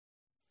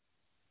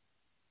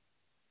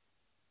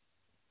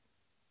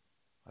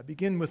I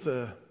begin with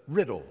a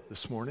riddle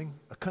this morning,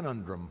 a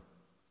conundrum.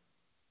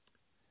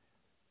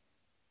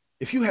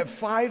 If you have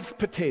 5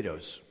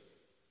 potatoes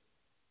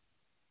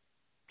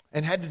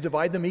and had to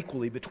divide them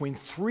equally between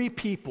 3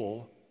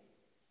 people,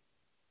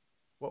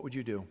 what would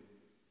you do?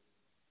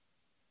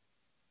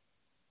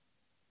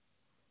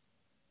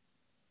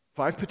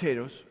 5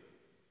 potatoes.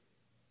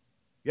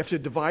 You have to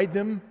divide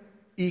them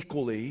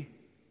equally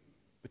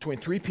between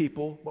 3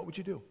 people. What would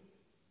you do?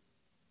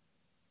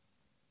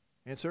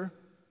 Answer?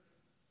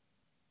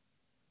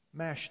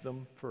 Mash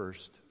them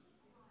first.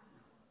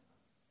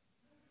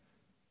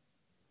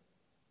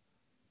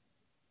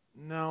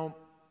 Now,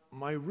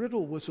 my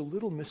riddle was a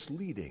little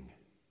misleading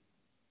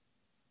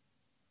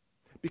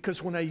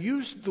because when I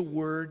used the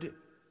word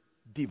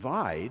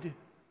divide,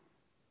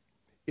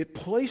 it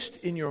placed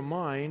in your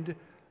mind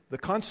the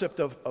concept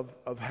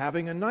of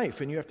having a knife,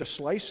 and you have to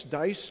slice,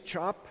 dice,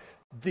 chop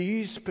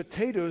these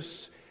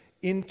potatoes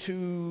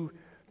into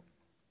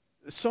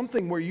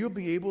something where you'll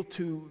be able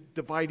to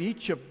divide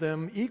each of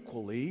them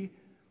equally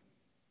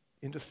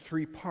into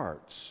 3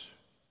 parts.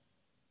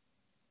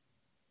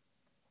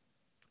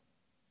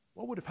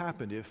 What would have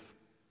happened if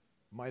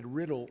my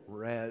riddle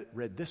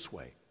read this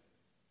way?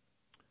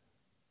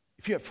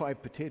 If you have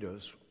 5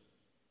 potatoes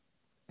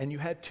and you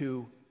had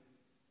to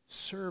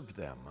serve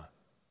them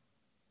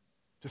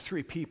to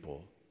 3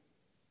 people,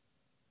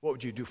 what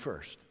would you do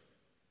first?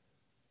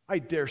 I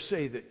dare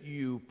say that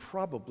you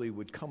probably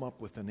would come up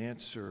with an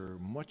answer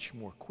much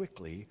more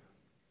quickly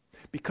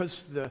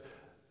because the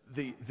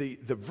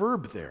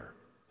verb there,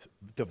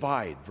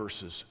 divide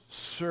versus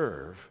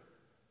serve,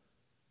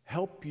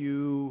 help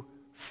you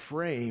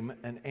frame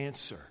an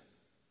answer.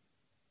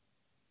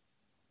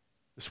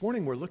 This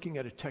morning we're looking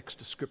at a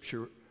text of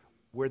Scripture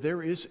where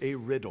there is a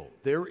riddle,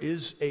 there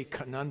is a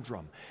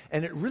conundrum,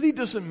 and it really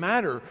doesn't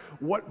matter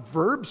what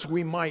verbs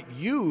we might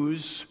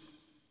use,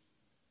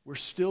 we're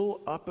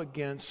still up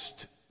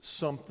against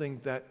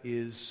something that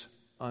is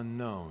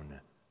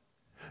unknown,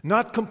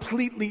 not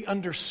completely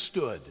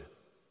understood.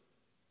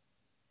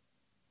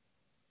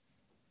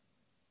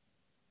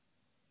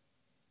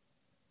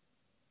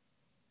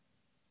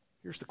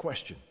 Here's the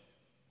question.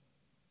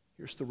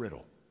 Here's the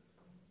riddle.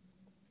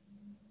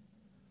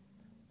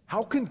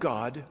 How can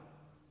God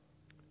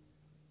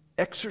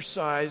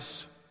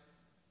exercise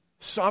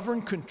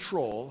sovereign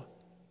control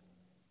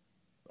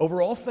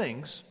over all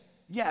things,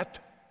 yet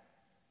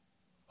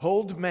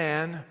hold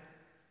man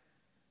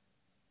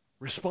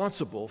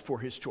responsible for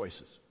his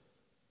choices?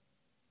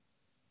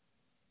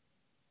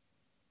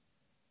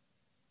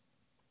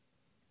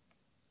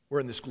 We're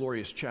in this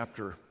glorious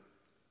chapter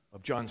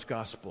of John's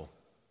Gospel,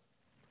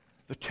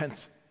 the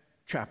 10th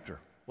chapter,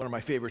 one of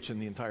my favorites in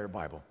the entire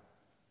Bible.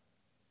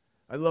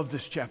 I love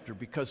this chapter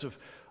because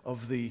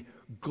of the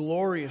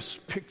glorious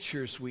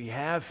pictures we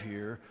have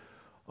here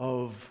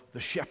of the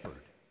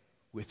shepherd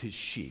with his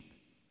sheep.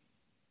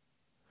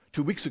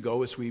 2 weeks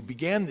ago, as we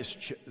began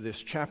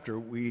this chapter,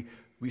 we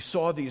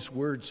saw these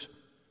words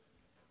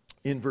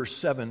in verse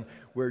 7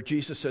 where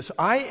Jesus says,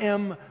 I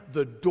am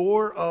the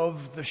door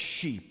of the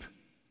sheep.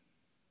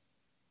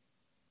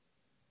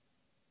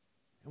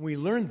 And we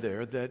learned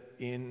there that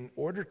in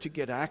order to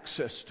get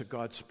access to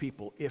God's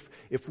people,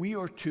 if we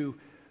are to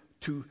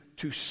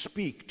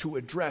speak, to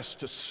address,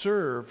 to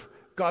serve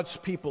God's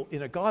people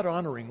in a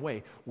God-honoring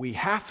way, we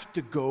have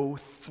to go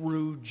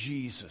through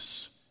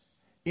Jesus.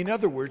 In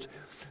other words,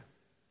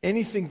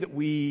 anything that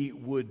we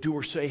would do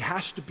or say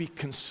has to be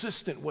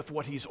consistent with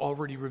what He's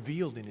already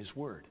revealed in His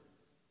Word.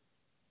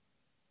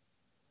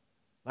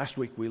 Last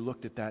week we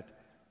looked at that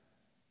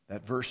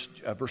verse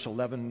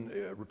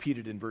 11,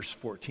 repeated in verse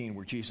 14,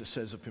 where Jesus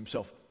says of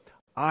Himself,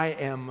 I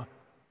am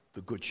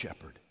the good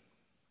shepherd.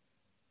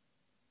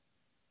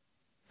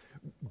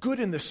 Good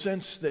in the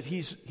sense that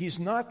he's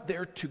not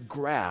there to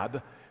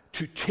grab,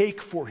 to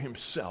take for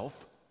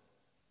himself.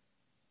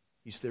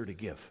 He's there to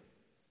give.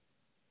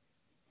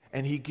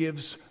 And he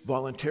gives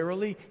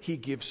voluntarily, he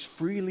gives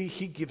freely,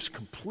 he gives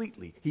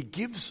completely. He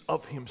gives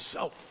of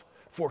himself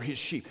for his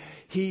sheep.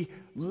 He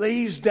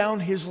lays down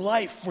his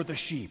life for the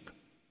sheep.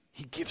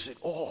 He gives it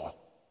all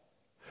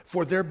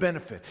for their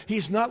benefit.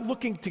 He's not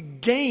looking to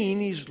gain,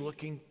 he's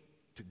looking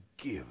to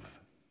give.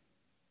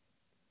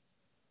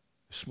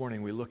 This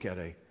morning we look at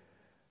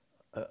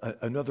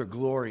another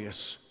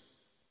glorious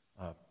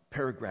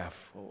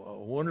paragraph, a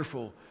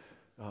wonderful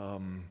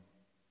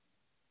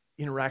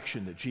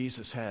interaction that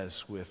Jesus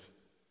has with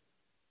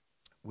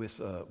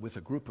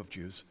a group of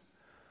Jews.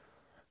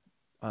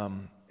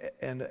 And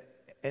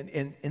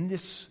in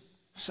this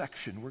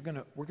section, we're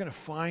gonna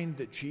find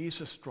that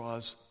Jesus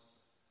draws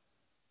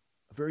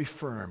a very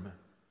firm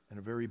and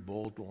a very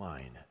bold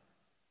line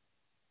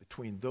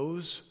between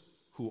those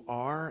who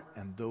are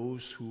and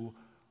those who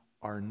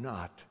are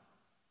not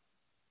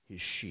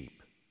His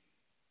sheep.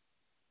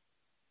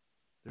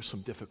 There's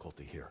some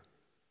difficulty here.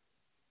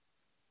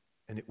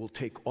 And it will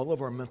take all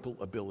of our mental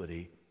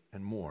ability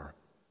and more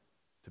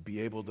to be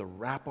able to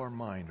wrap our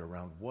mind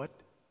around what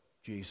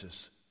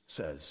Jesus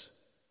says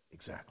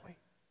exactly.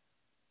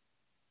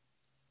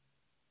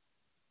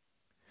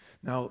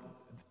 Now,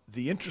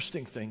 the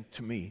interesting thing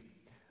to me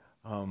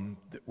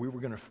that we're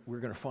going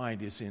to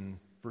find is in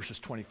verses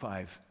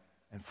 25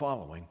 and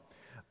following.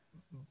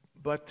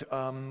 But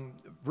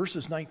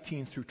verses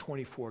 19 through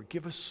 24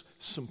 give us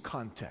some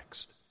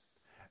context.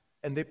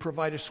 And they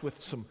provide us with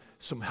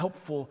some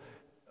helpful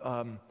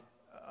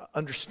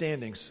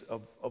understandings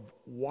of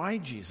why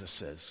Jesus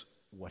says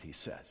what he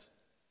says.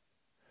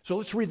 So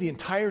let's read the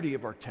entirety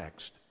of our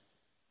text.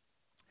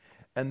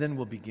 And then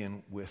we'll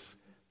begin with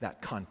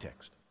that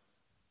context.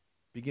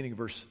 Beginning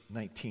verse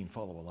 19,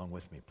 follow along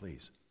with me,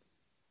 please.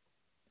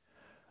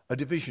 A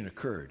division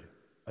occurred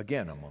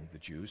again among the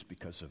Jews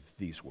because of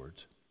these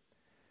words.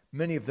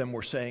 Many of them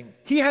were saying,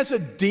 "He has a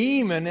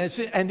demon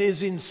and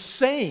is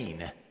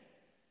insane.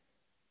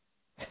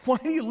 Why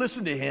do you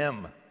listen to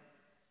him?"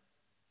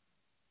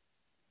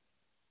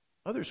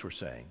 Others were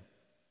saying,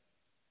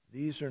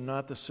 "These are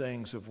not the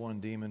sayings of one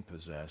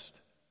demon-possessed.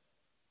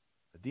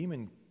 A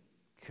demon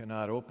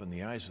cannot open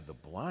the eyes of the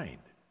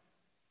blind,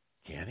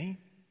 can he?"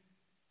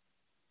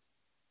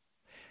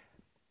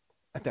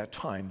 At that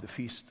time, the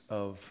feast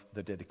of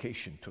the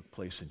dedication took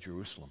place in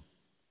Jerusalem.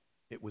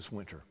 It was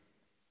winter,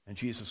 and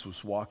Jesus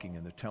was walking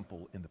in the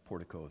temple in the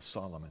portico of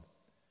Solomon.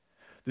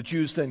 The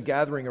Jews then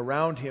gathering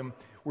around him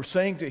were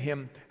saying to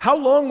him, "How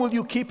long will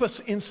you keep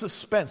us in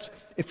suspense?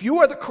 If you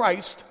are the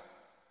Christ,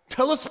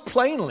 tell us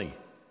plainly."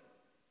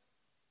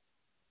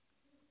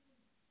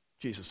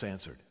 Jesus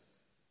answered,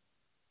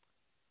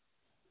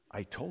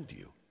 "I told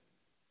you,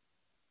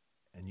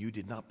 and you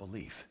did not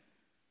believe.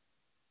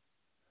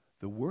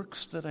 The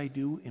works that I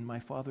do in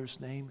my Father's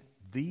name,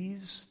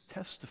 these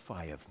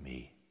testify of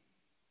me.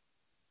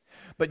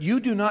 But you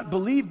do not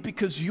believe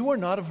because you are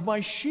not of my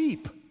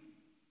sheep.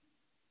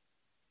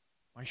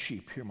 My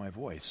sheep hear my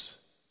voice,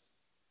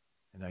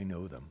 and I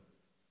know them.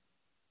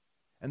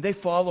 And they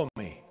follow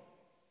me,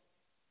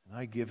 and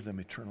I give them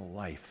eternal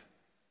life,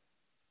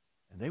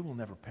 and they will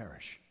never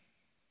perish.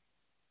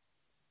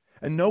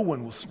 And no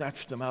one will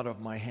snatch them out of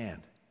my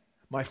hand.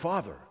 My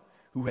Father,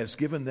 who has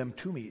given them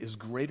to me, is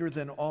greater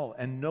than all,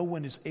 and no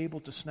one is able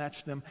to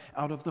snatch them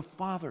out of the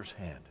Father's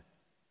hand.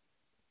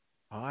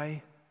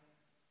 I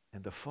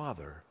and the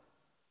Father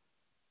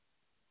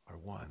are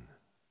one."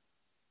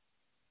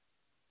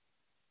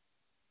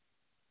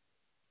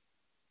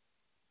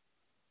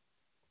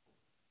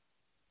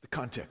 The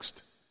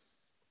context.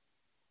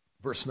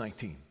 Verse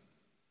 19.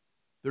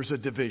 There's a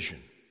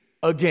division,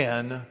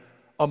 again,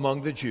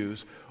 among the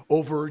Jews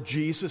over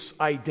Jesus'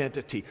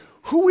 identity.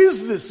 Who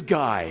is this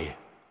guy?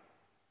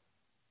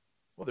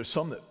 Well, there's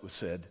some that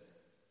said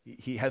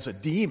he has a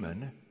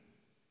demon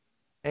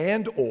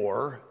and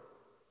or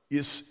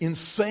is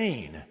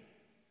insane.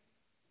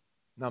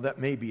 Now, that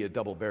may be a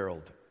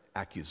double-barreled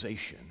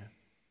accusation.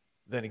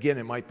 Then again,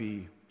 it might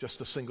be just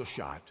a single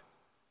shot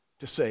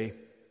to say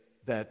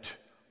that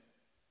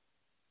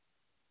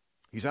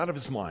he's out of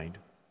his mind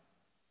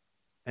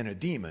and a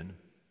demon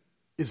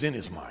is in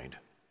his mind.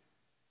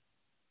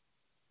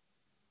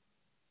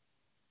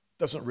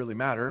 Doesn't really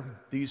matter.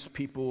 These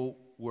people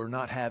were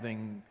not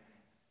having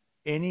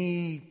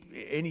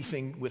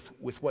anything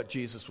with what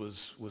Jesus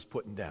was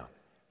putting down.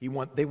 They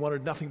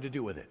wanted nothing to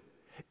do with it.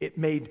 It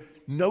made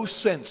no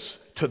sense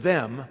to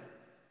them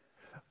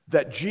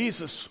that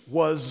Jesus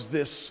was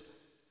this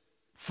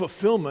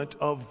fulfillment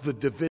of the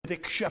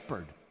Davidic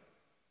shepherd.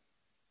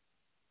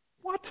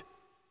 What?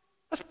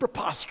 That's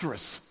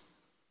preposterous.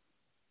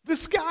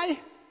 This guy?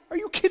 Are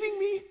you kidding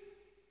me?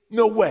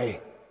 No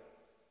way.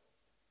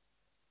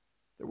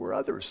 There were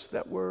others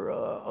that were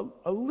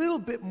a little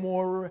bit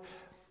more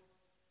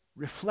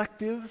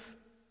reflective,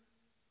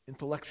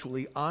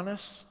 intellectually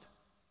honest.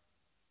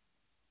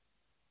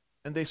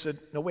 And they said,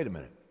 no, wait a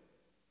minute.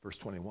 Verse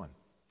 21.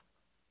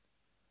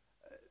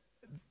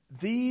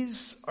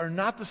 These are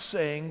not the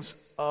sayings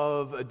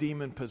of a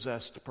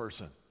demon-possessed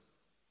person.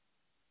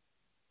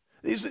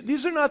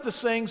 These are not the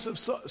sayings of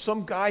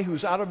some guy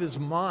who's out of his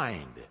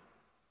mind.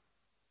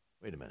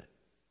 Wait a minute.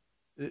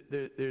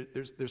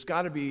 There's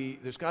got to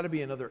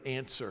be another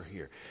answer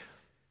here.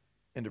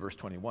 Into verse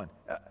 21.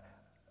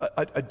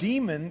 A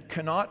demon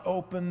cannot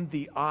open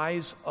the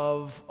eyes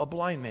of a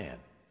blind man.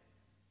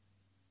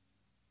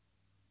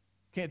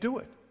 Can't do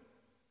it.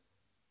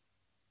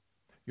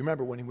 You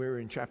remember when we were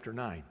in chapter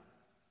 9,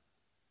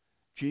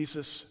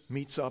 Jesus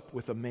meets up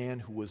with a man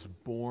who was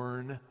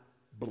born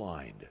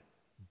blind.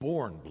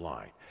 Born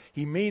blind.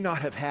 He may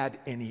not have had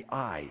any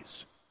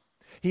eyes.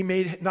 He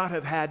may not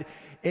have had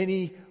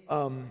any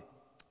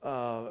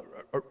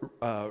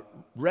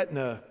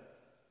retina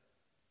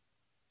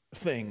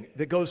thing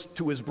that goes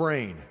to his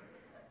brain.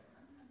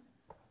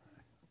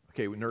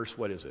 Okay, nurse,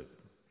 what is it?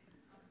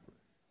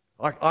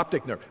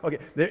 Optic nerve. Okay,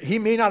 he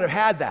may not have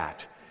had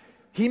that.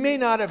 He may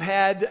not have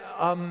had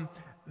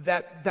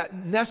that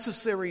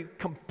necessary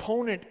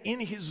component in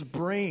his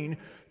brain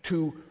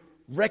to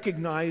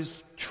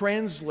recognize,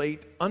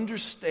 translate,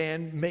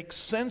 understand, make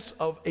sense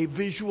of a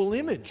visual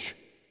image.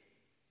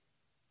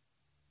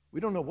 We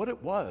don't know what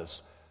it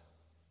was.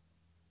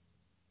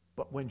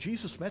 But when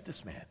Jesus met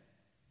this man,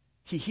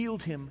 he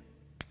healed him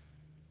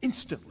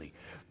instantly.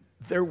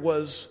 There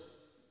was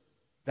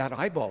that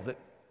eyeball that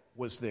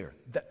was there,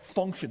 that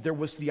functioned. There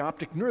was the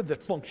optic nerve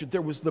that functioned.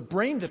 There was the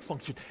brain that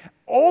functioned.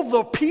 All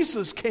the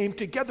pieces came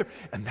together,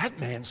 and that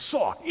man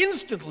saw.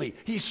 Instantly,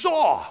 he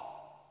saw.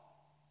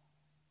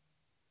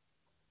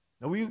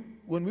 Now,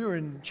 when we were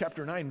in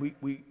chapter 9,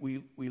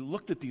 we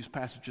looked at these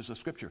passages of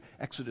Scripture.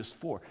 Exodus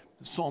 4,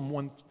 Psalm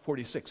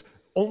 146.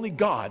 Only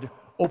God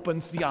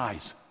opens the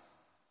eyes.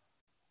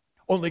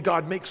 Only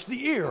God makes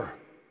the ear.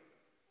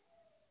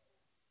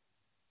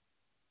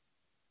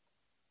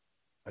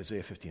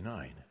 Isaiah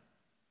 59.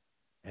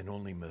 And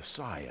only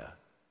Messiah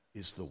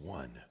is the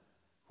one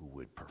who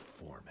would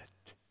perform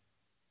it.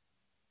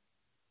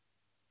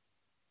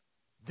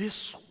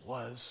 This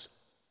was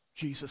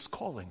Jesus'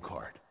 calling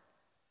card.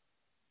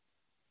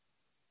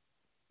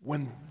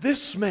 When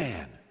this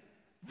man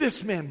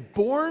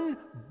born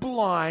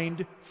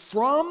blind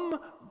from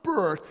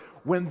birth,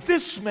 when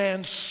this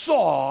man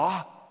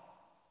saw,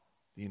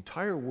 the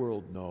entire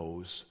world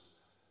knows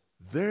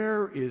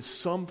there is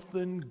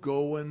something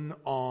going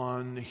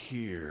on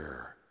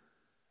here.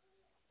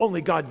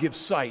 Only God gives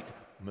sight.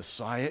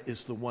 Messiah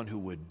is the one who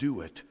would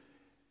do it.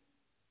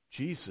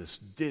 Jesus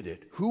did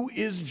it. Who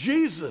is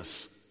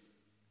Jesus?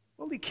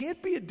 Well, he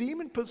can't be a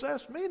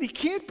demon-possessed man. He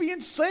can't be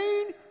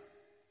insane.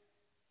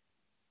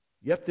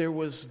 Yet there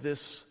was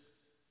this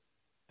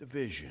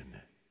division.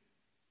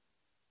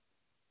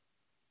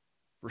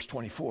 Verse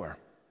 24.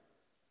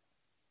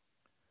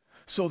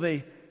 So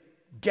they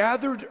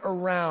gathered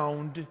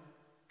around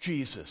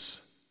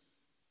Jesus.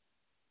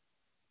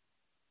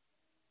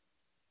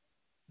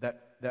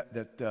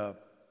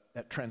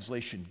 That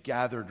translation,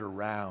 gathered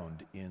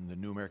around, in the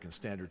New American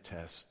Standard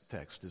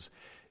text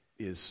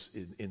is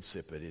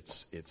insipid.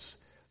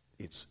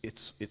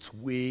 It's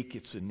weak.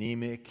 It's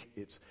anemic.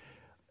 It's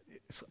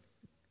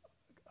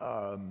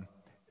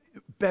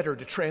better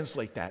to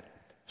translate that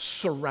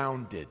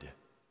surrounded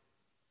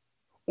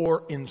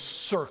or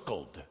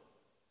encircled.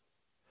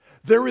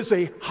 There is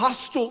a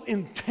hostile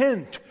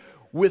intent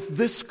with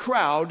this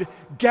crowd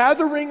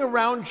gathering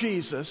around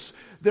Jesus.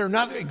 They're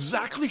not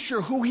exactly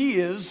sure who he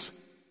is,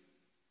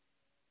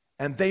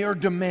 and they are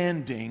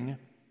demanding,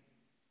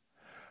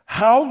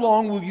 how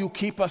long will you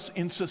keep us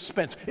in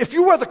suspense? If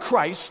you are the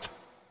Christ,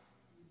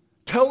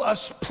 tell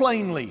us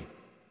plainly.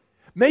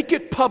 Make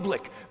it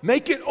public.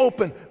 Make it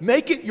open.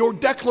 Make it your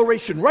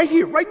declaration right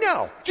here, right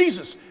now.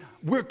 Jesus,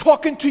 we're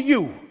talking to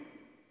you.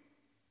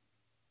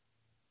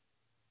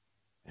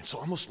 It's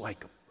almost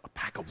like a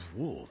pack of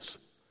wolves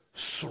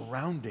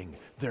surrounding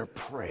their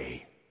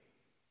prey,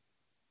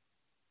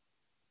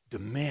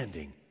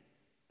 demanding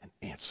an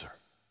answer.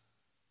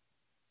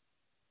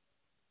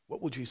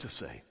 What will Jesus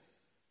say?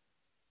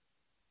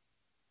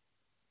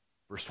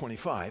 Verse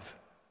 25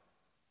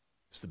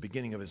 is the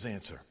beginning of his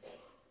answer.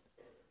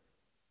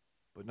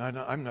 But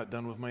I'm not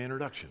done with my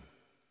introduction,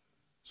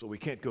 so we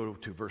can't go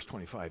to verse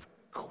 25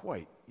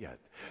 quite yet.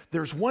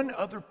 There's one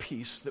other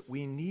piece that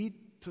we need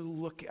to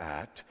look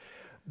at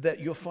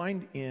that you'll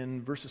find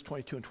in verses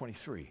 22 and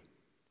 23.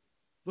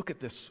 Look at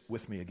this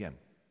with me again.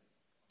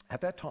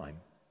 At that time,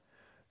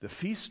 the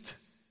feast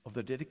of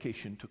the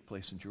dedication took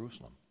place in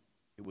Jerusalem.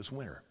 It was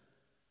winter,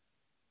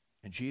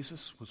 and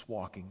Jesus was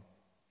walking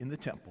in the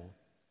temple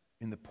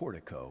in the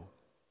portico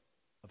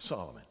of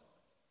Solomon.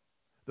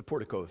 The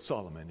portico of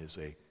Solomon is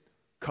a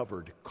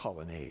covered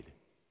colonnade.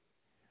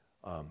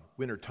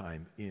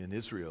 Wintertime in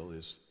Israel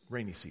is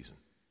rainy season.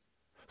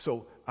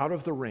 So out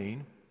of the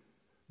rain,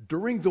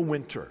 during the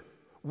winter,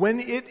 when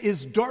it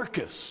is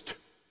darkest,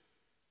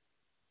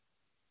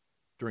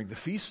 during the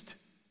feast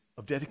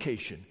of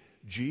dedication,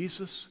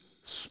 Jesus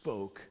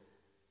spoke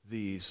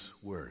these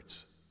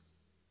words.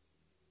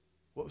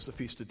 What was the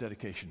feast of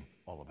dedication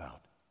all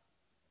about?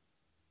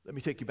 Let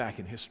me take you back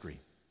in history.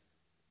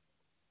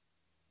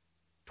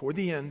 Toward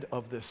the end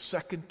of the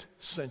 2nd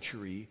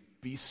century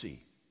BC,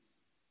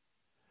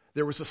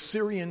 there was a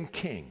Syrian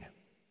king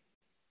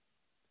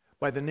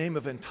by the name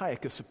of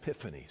Antiochus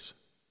Epiphanes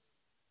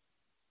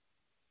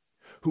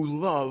who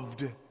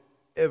loved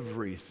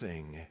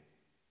everything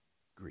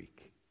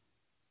Greek.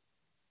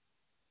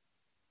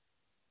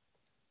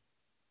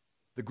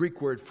 The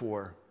Greek word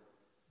for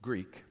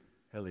Greek,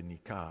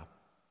 Hellenika,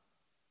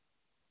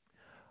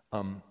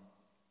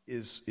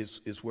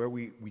 is where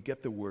we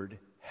get the word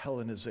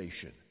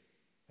Hellenization.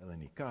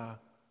 Hellenika,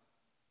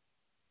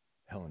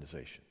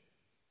 Hellenization.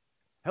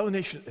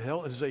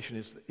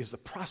 Hellenization is the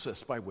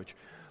process by which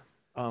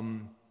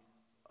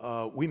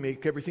we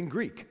make everything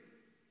Greek.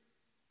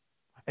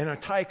 And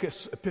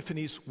Antiochus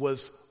Epiphanes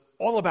was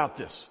all about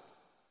this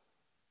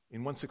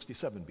in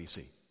 167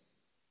 BC.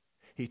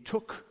 He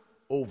took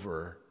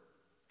over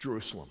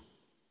Jerusalem,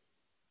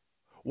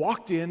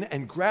 walked in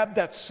and grabbed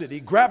that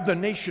city, grabbed the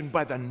nation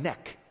by the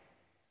neck,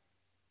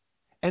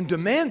 and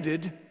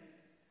demanded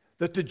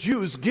that the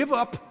Jews give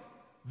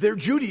up their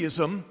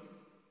Judaism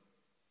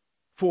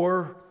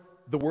for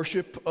the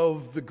worship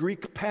of the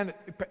Greek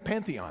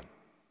pantheon.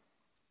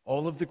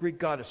 All of the Greek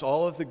goddess,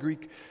 all of the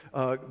Greek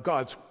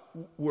gods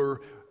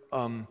were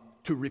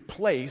to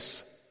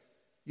replace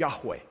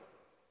Yahweh.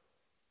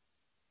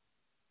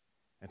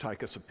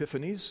 Antiochus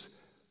Epiphanes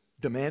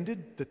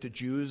demanded that the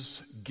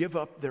Jews give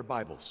up their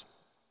Bibles.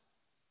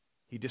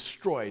 He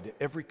destroyed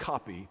every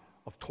copy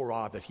of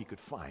Torah that he could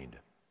find.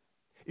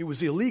 It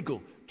was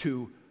illegal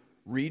to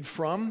read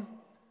from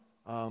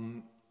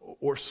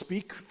or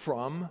speak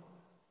from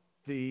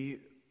the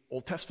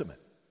Old Testament.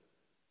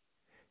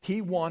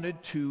 He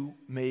wanted to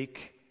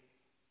make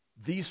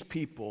these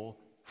people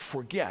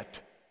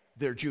forget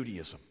their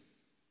Judaism.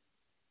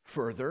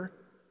 Further,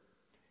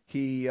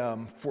 he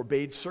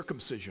forbade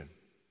circumcision,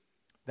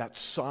 that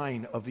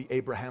sign of the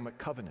Abrahamic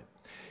covenant.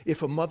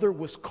 If a mother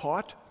was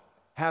caught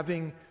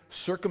having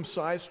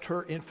circumcised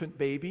her infant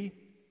baby,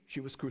 she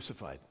was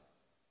crucified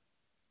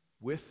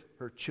with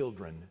her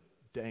children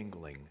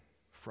dangling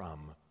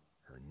from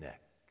her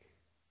neck.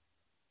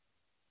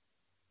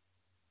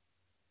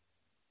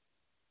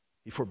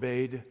 He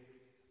forbade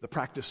the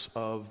practice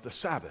of the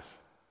Sabbath,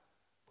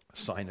 a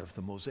sign of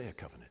the Mosaic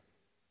covenant.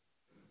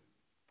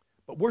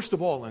 But worst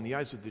of all, in the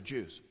eyes of the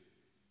Jews,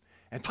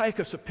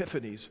 Antiochus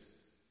Epiphanes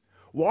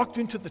walked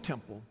into the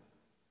temple,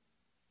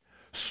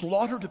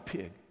 slaughtered a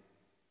pig,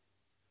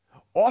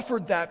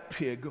 offered that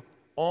pig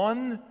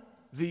on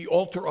the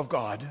altar of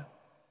God,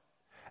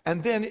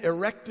 and then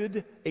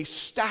erected a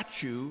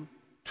statue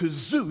to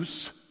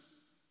Zeus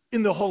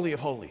in the Holy of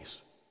Holies.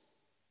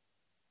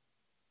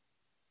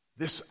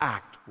 This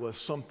act was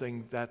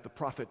something that the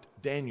prophet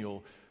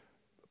Daniel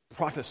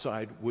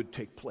prophesied would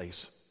take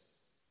place,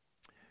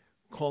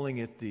 calling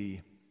it the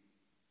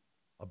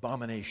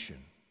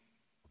abomination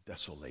of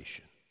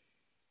desolation.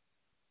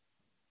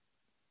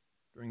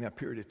 During that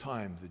period of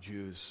time, the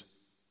Jews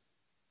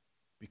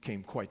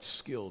became quite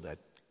skilled at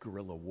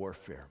guerrilla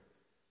warfare.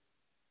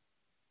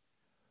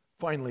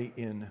 Finally,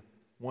 in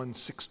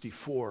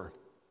 164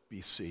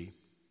 BC,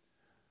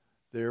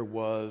 there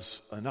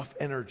was enough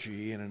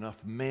energy and enough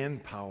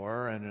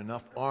manpower and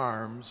enough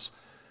arms,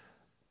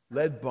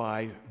 led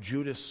by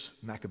Judas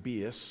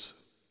Maccabeus,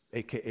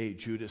 a.k.a.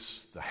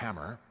 Judas the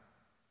Hammer,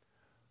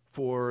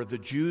 for the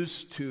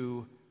Jews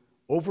to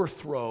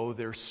overthrow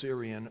their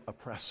Syrian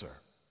oppressor.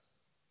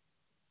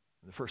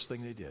 And the first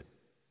thing they did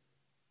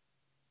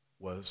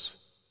was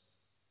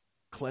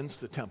cleanse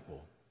the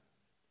temple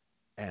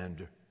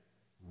and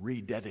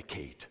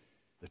rededicate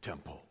the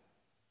temple.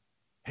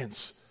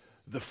 Hence,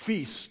 the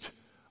feast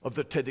of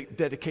the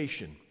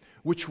dedication,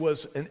 which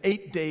was an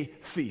 8-day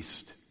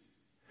feast,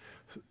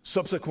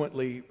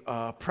 subsequently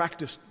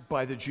practiced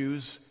by the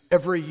Jews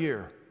every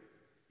year,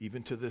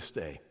 even to this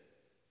day.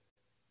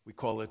 We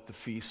call it the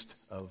Feast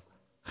of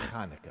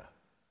Hanukkah,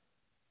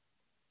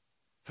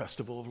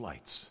 Festival of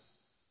Lights.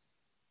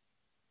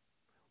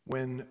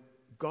 When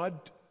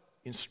God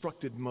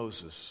instructed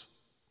Moses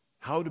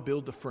how to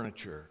build the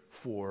furniture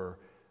for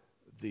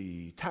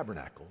the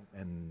tabernacle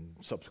and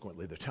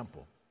subsequently the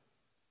temple,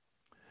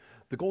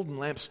 the golden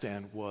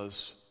lampstand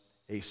was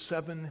a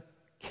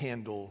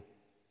 7-candle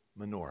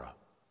menorah.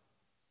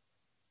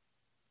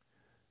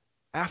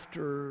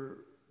 After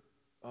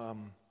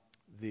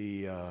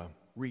the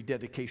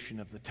rededication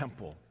of the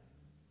temple,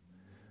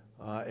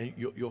 and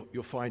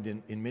you'll find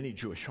in many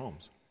Jewish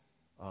homes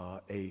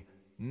a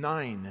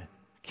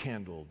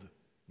 9-candled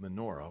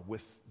menorah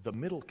with the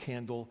middle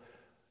candle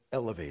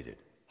elevated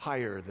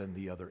higher than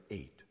the other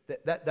 8.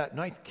 That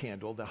 9th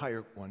candle, the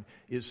higher one,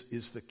 is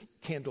the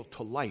candle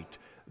to light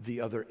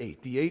the other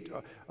 8. The 8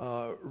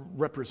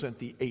 represent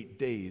the 8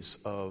 days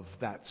of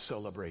that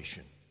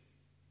celebration.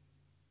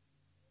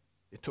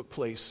 It took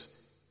place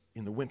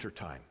in the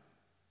wintertime,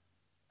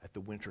 at the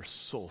winter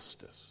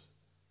solstice,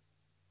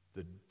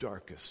 the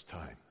darkest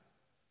time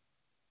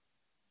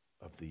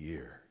of the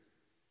year.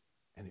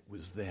 And it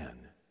was then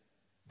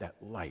that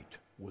light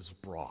was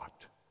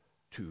brought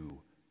to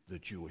the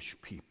Jewish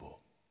people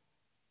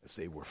as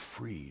they were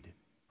freed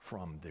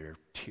from their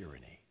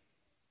tyranny.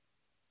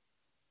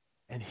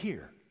 And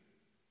here,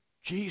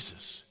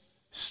 Jesus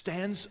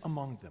stands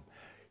among them,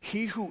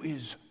 he who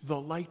is the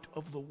light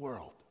of the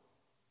world,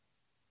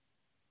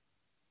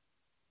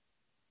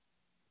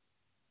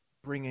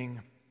 bringing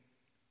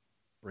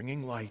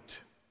light,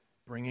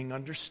 bringing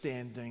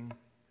understanding,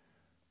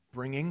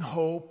 bringing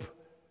hope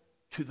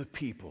to the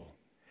people.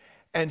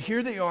 And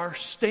here they are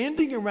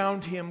standing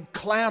around him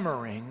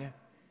clamoring,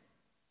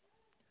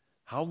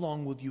 "How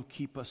long will you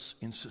keep us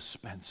in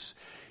suspense?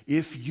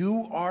 If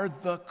you are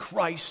the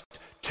Christ,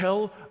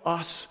 tell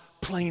us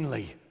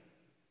plainly."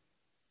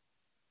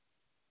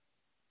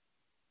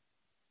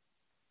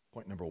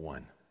 Point number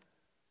 1,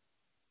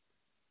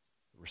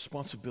 the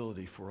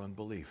responsibility for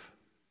unbelief.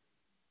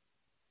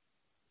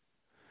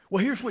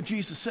 Well, here's what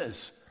Jesus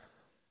says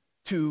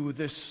to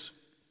this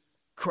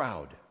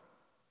crowd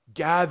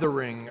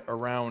gathering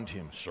around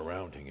him,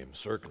 surrounding him,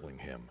 circling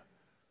him,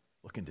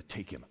 looking to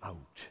take him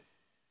out.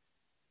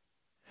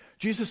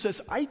 Jesus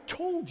says, "I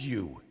told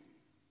you,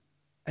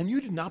 and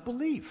you did not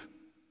believe.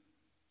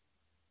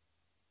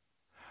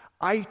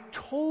 I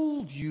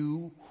told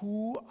you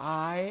who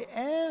I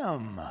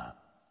am,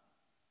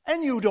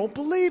 and you don't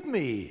believe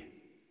me."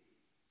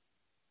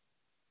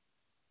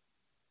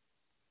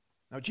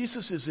 Now,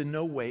 Jesus is in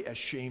no way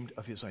ashamed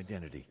of his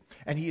identity,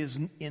 and he is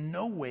in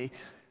no way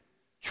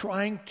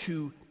trying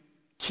to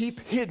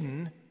keep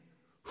hidden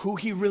who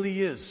he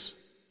really is.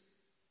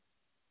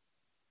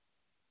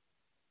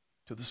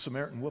 To the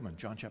Samaritan woman,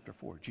 John chapter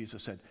 4,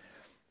 Jesus said,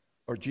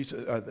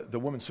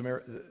 the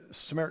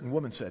Samaritan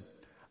woman said,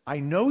 I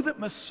know that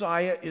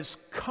Messiah is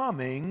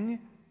coming,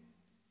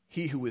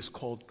 he who is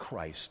called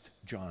Christ,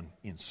 John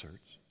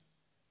inserts.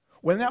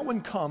 When that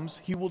one comes,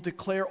 he will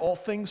declare all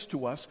things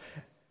to us.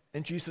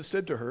 And Jesus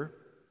said to her,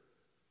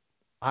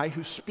 I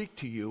who speak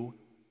to you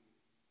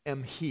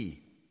am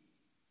he.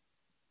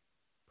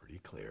 Pretty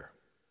clear.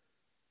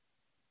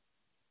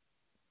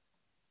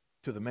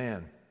 To the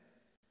man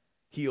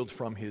healed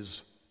from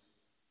his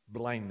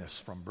blindness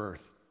from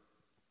birth,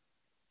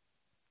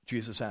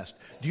 Jesus asked,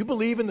 do you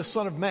believe in the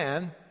Son of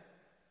Man?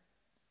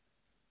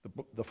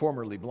 The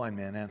formerly blind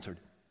man answered,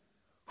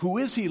 who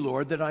is he,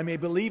 Lord, that I may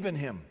believe in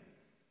him?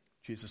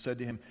 Jesus said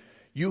to him,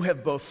 you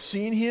have both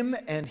seen him,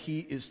 and he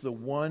is the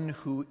one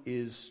who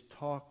is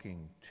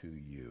talking to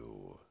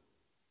you.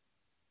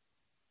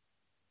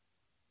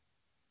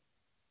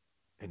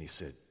 And he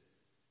said,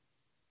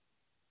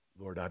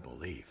 Lord, I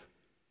believe.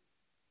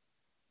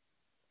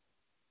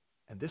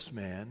 And this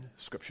man,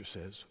 Scripture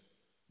says,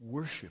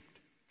 worshiped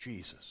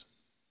Jesus.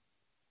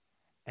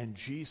 And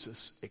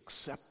Jesus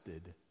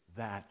accepted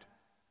that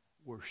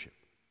worship.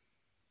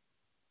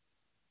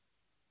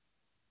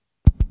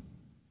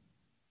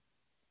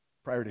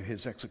 Prior to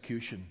his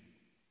execution,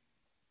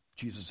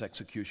 Jesus'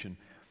 execution,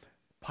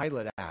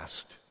 Pilate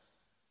asked,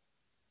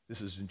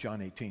 this is in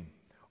John 18,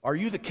 are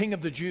you the king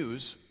of the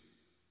Jews?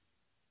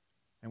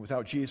 And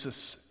without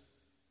Jesus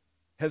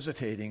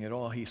hesitating at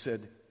all, he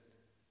said,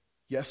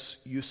 yes,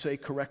 you say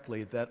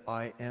correctly that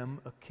I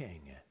am a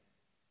king.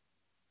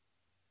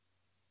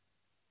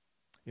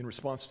 In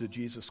response to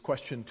Jesus'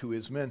 question to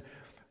his men,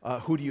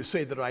 who do you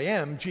say that I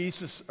am?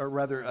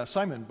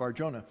 Simon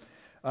Bar-Jonah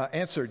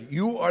answered,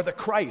 you are the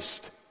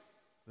Christ,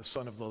 the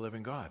Son of the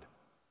living God.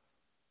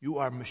 You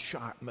are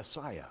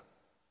Messiah.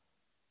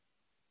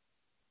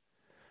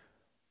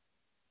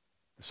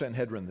 The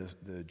Sanhedrin,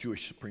 the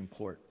Jewish Supreme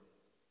Court,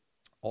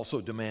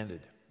 also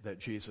demanded that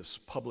Jesus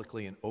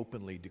publicly and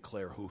openly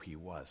declare who he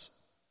was.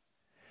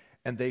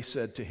 And they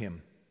said to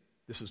him,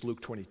 this is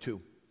Luke 22,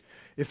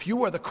 if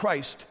you are the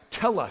Christ,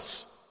 tell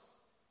us.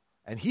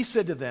 And he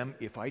said to them,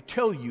 if I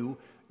tell you,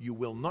 you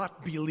will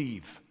not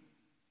believe.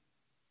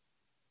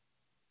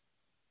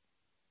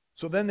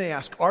 So then they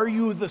asked, are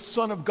you the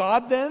Son of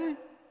God then?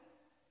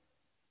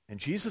 And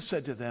Jesus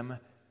said to them,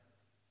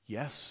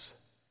 yes,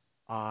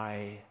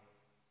 I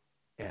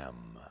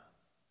am.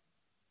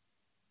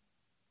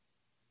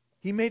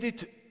 He made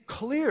it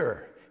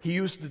clear. He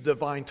used the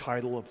divine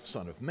title of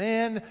Son of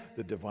Man,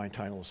 the divine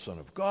title of Son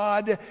of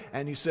God,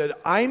 and he said,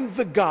 I'm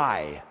the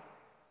guy.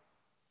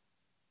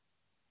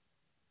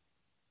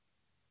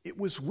 It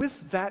was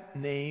with that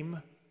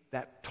name,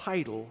 that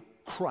title,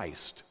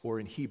 Christ, or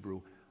in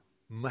Hebrew,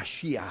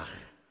 Mashiach,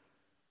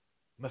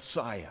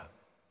 Messiah,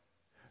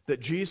 that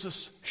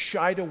Jesus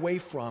shied away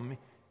from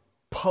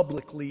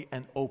publicly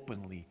and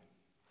openly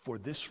for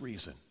this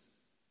reason.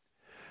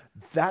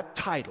 That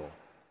title,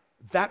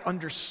 that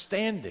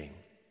understanding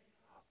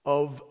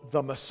of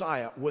the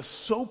Messiah was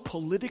so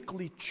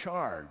politically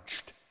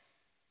charged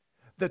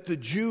that the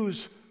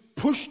Jews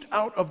pushed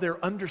out of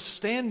their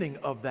understanding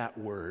of that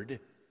word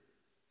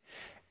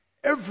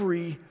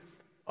every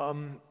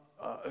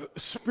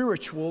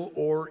spiritual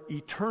or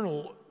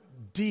eternal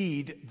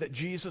deed that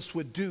Jesus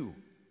would do.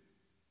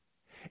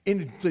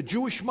 In the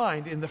Jewish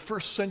mind in the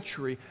first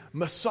century,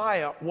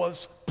 Messiah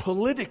was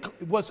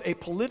a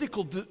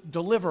political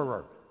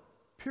deliverer.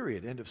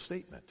 Period. End of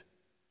statement.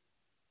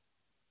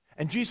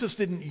 And Jesus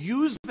didn't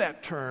use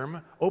that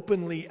term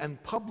openly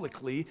and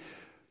publicly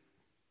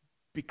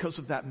because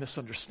of that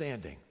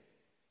misunderstanding.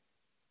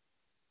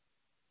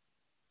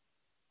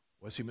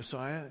 Was he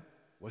Messiah?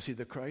 Was he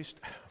the Christ?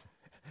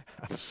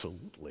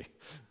 Absolutely.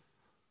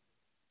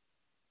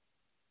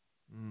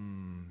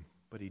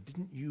 But he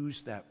didn't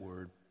use that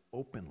word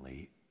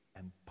openly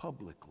and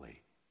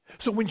publicly.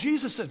 So when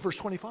Jesus said, verse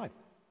 25,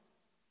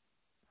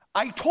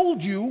 I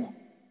told you,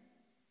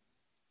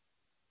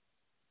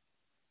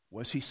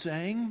 was he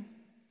saying,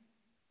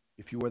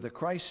 if you are the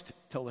Christ,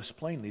 tell us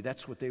plainly?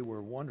 That's what they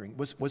were wondering.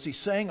 Was he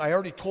saying, I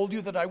already told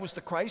you that I was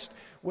the Christ?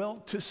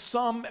 Well, to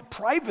some,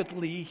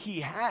 privately,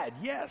 he had,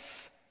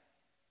 yes.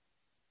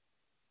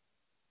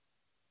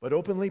 But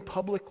openly,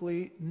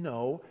 publicly,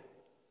 no.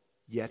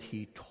 Yet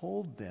he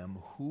told them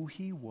who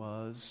he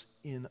was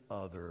in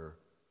other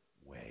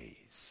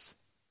ways.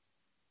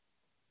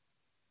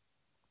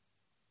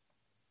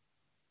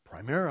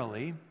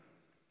 Primarily,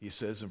 he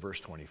says in verse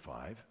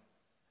 25,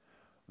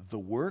 the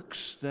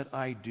works that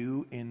I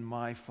do in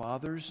my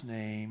Father's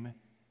name,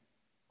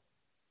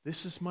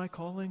 this is my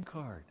calling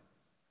card.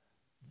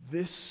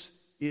 This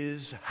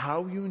is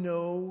how you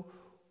know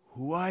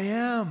who I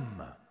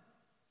am.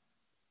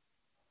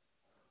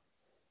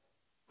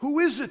 Who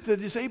is it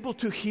that is able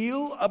to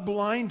heal a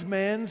blind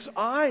man's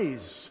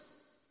eyes?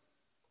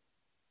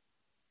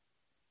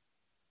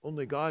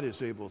 Only God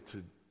is able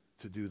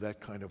to do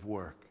that kind of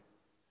work,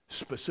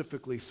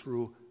 specifically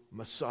through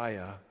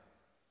Messiah,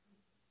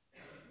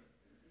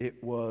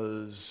 It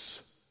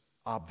was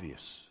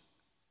obvious,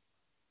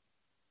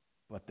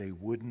 but they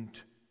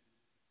wouldn't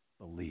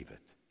believe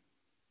it.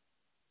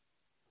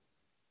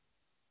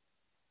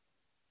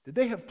 Did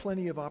they have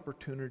plenty of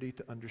opportunity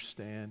to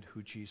understand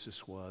who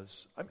Jesus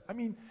was? I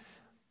mean,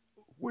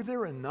 were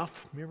there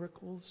enough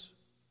miracles?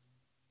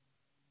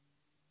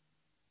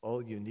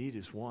 All you need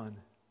is one.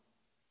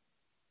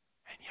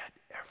 And yet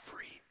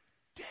every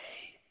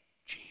day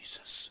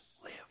Jesus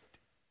lived.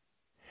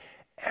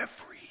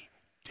 Every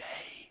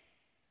day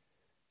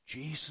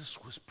Jesus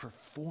was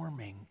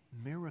performing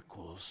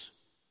miracles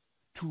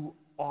to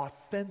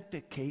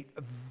authenticate,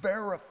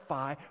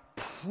 verify,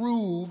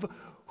 prove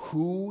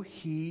who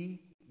he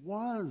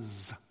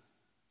was.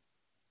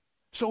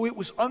 So it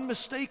was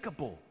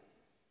unmistakable.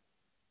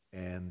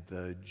 And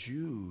the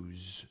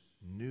Jews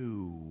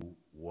knew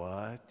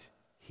what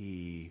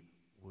he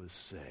was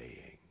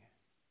saying.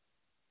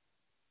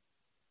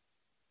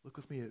 Look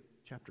with me at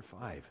chapter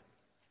 5.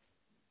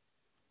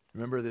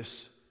 Remember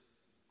this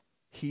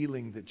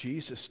healing that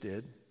Jesus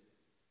did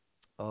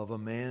of a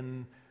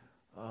man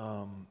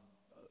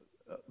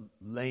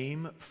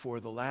lame for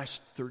the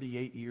last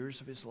 38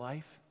 years of his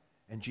life?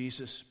 And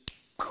Jesus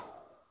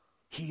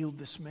healed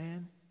this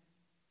man.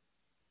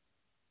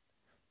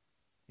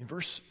 In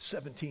verse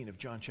 17 of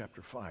John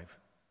chapter 5,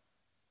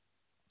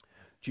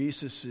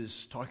 Jesus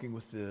is talking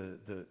with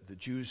the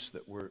Jews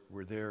that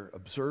were there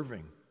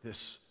observing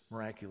this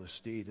miraculous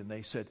deed. And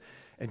they said,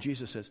 and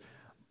Jesus says,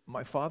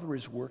 "My Father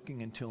is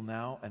working until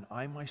now, and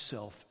I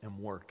myself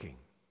am working."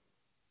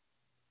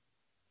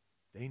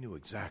 They knew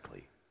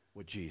exactly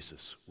what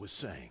Jesus was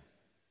saying.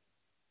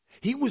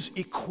 He was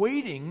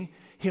equating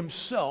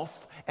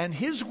himself and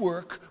his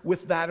work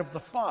with that of the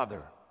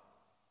Father.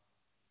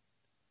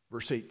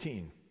 Verse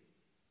 18.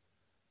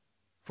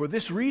 For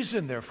this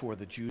reason, therefore,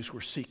 the Jews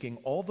were seeking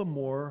all the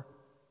more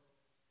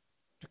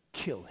to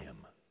kill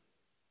him.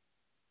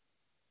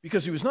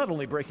 Because he was not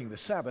only breaking the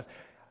Sabbath,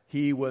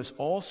 he was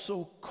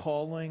also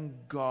calling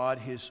God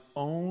his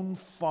own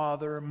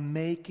Father,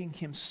 making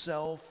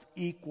himself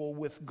equal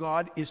with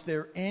God. Is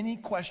there any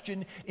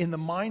question in the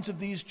minds of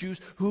these Jews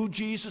who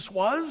Jesus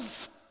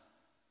was?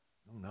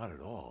 No, not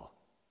at all.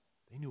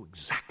 They knew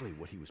exactly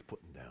what he was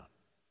putting down.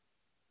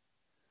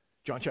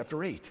 John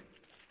chapter 8.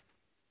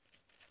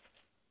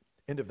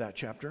 End of that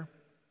chapter.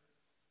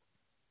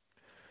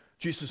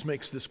 Jesus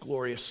makes this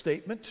glorious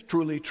statement.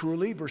 Truly,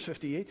 truly, verse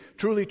 58.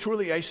 Truly,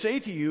 truly, I say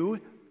to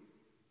you,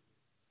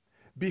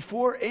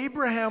 before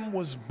Abraham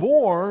was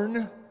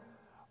born,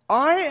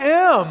 I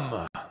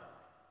am.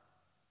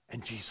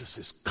 And Jesus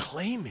is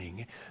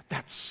claiming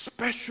that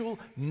special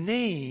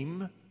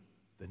name,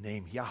 the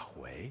name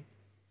Yahweh,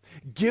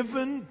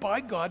 given by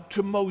God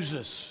to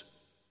Moses.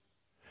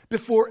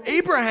 Before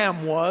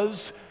Abraham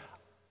was,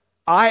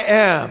 I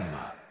am.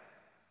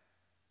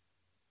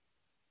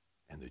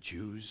 And the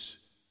Jews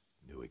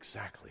knew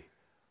exactly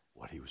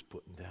what he was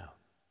putting down.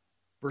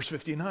 Verse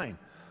 59.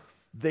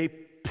 They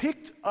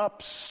picked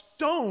up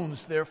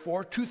stones,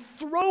 therefore, to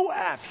throw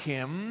at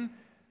him.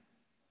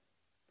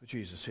 But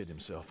Jesus hid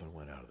himself and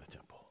went out of the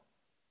temple.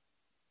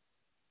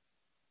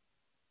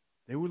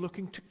 They were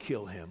looking to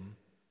kill him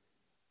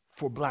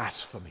for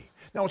blasphemy.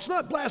 Now, it's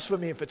not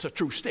blasphemy if it's a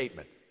true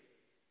statement.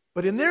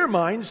 But in their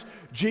minds,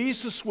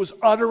 Jesus was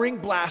uttering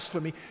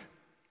blasphemy,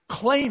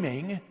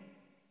 claiming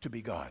to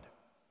be God.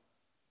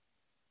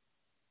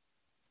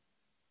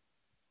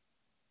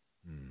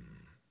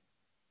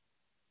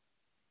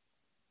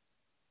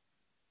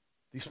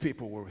 These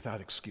people were without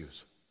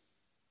excuse.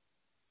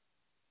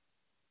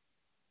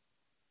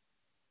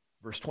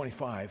 Verse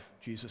 25,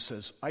 Jesus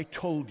says, I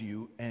told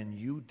you, and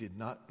you did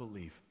not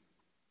believe.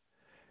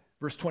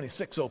 Verse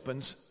 26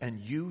 opens, and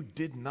you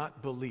did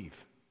not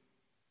believe.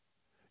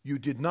 You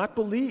did not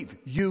believe.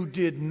 You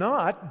did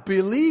not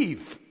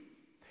believe.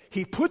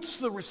 He puts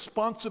the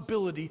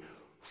responsibility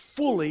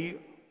fully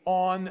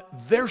on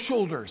their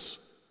shoulders.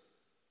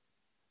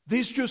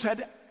 These Jews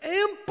had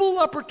ample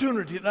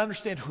opportunity to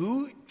understand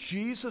who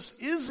Jesus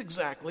is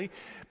exactly,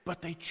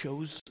 but they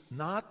chose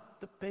not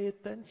to pay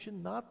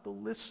attention, not to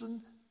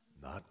listen,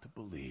 not to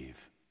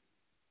believe.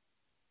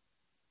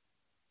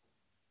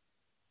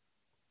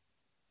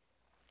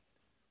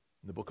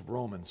 In the book of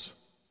Romans,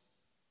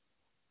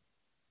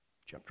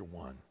 chapter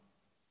 1,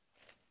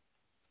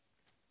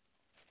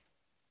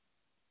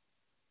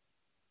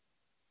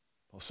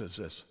 Paul says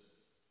this,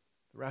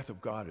 the wrath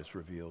of God is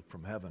revealed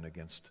from heaven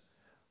against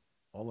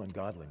all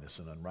ungodliness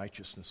and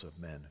unrighteousness of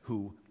men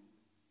who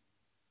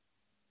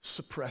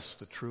suppress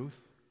the truth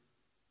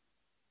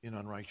in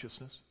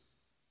unrighteousness.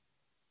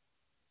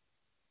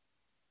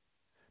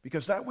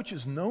 Because that which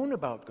is known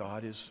about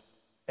God is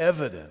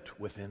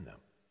evident within them.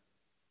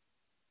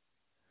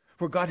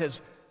 For God has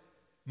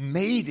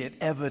made it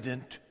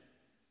evident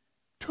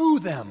to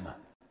them.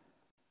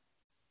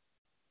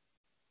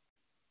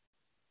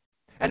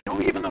 And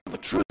even though the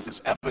truth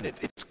is evident,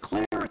 it's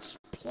clear, it's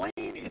plain,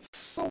 it's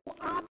so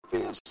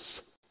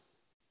obvious.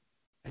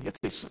 And yet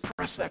they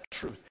suppress that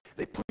truth.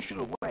 They push it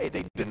away.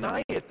 They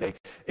deny it. They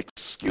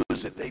excuse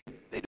it. They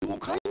do all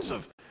kinds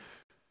of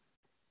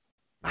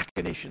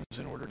machinations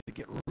in order to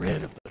get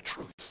rid of the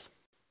truth.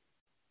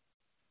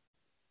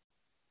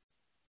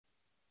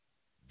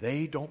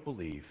 They don't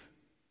believe,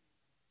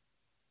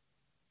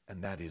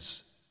 and that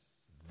is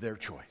their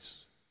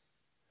choice,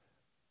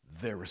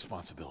 their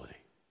responsibility.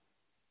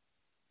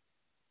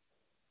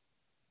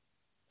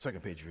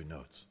 Second page of your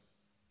notes.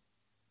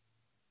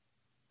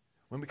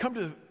 When we come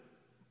to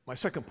my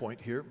second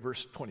point here,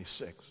 verse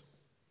 26,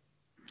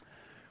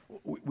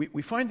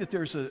 we find that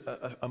there's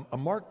a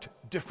marked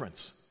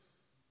difference.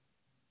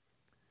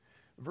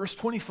 Verse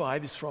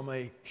 25 is from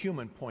a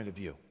human point of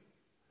view.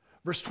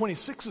 Verse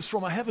 26 is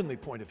from a heavenly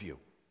point of view.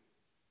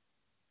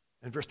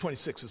 And verse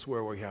 26 is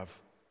where we have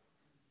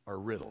our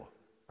riddle,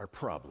 our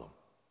problem.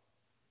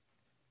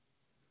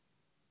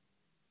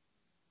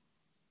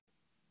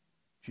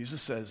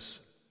 Jesus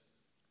says,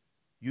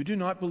 "You do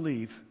not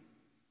believe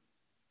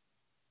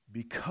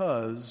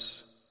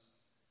because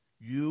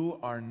you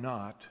are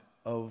not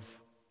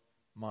of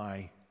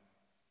my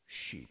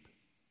sheep."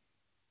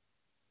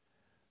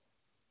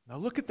 Now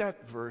look at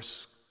that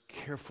verse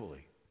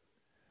carefully.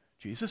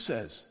 Jesus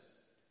says,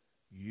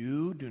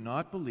 "You do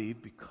not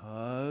believe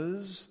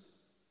because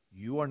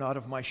you are not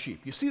of my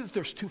sheep." You see that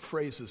there's two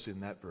phrases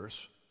in that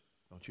verse,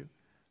 don't you?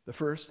 The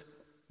first,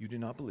 you do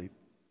not believe.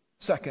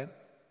 Second,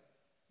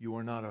 you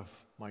are not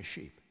of my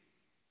sheep.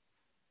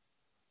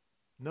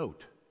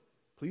 Note,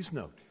 please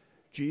note,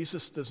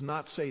 Jesus does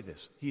not say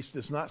this. He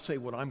does not say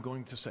what I'm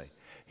going to say.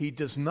 He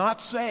does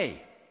not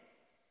say,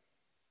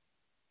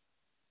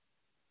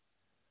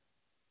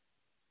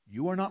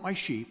 "You are not my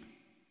sheep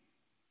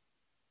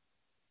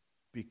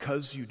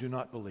because you do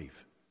not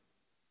believe."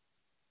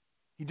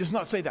 He does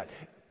not say that.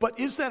 But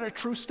is that a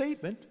true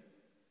statement?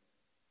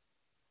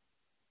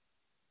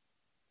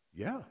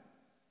 Yeah.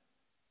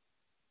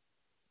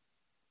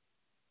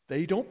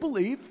 They don't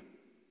believe.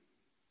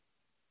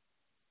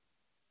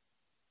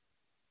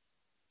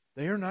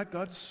 They are not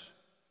God's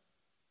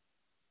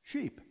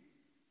sheep.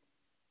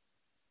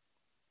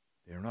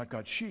 They are not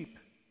God's sheep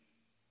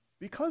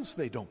because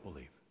they don't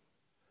believe.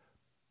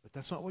 But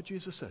that's not what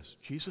Jesus says.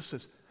 Jesus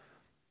says,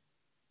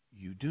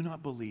 "You do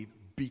not believe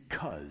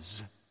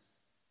because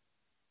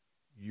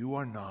you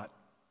are not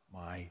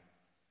my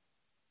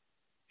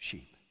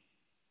sheep."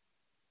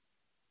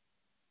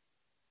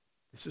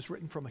 This is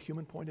written from a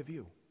human point of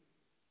view.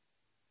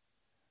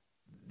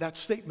 That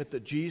statement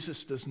that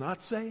Jesus does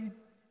not say,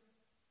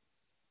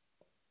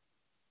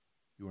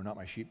 "You are not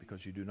my sheep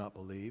because you do not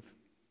believe,"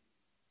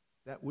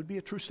 that would be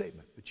a true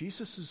statement. But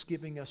Jesus is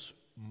giving us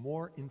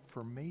more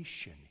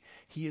information.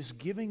 He is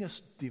giving us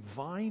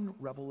divine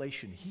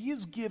revelation. He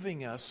is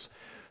giving us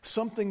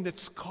something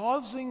that's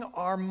causing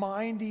our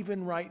mind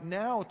even right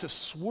now to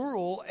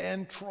swirl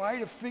and try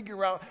to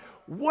figure out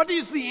what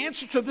is the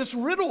answer to this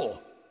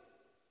riddle.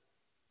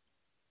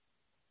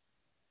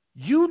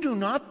 You do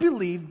not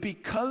believe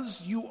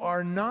because you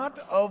are not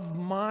of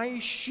my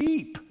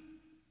sheep.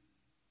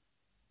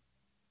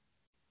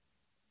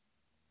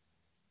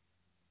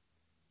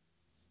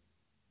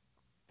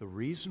 The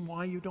reason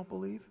why you don't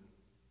believe?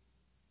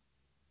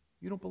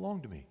 You don't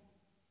belong to me.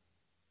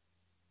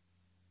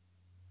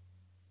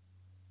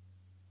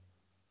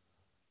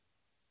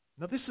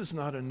 Now, this is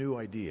not a new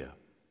idea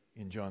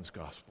in John's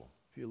Gospel.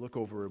 If you look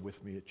over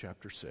with me at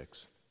chapter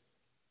 6,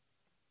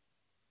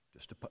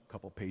 just a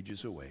couple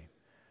pages away,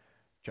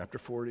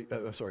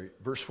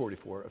 verse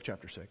 44 of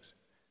chapter 6,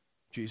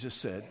 Jesus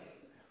said,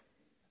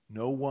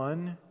 "No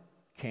one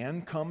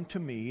can come to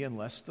me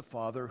unless the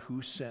Father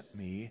who sent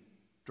me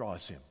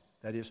draws him."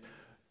 That is,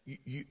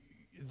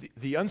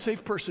 the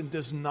unsaved person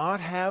does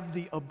not have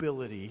the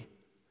ability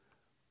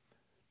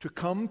to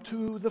come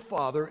to the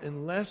Father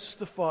unless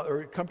the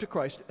Father, or come to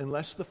Christ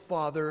unless the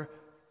Father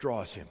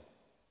draws him.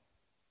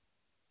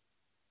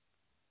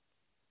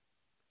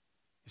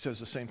 He says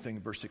the same thing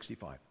in verse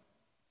 65.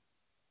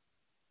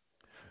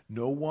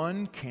 "No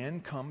one can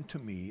come to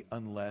me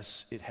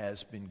unless it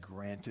has been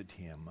granted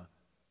him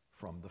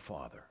from the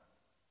Father."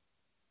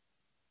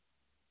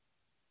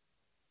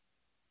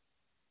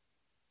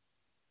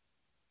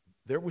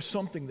 There was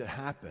something that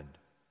happened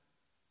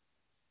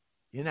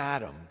in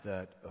Adam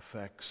that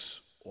affects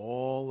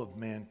all of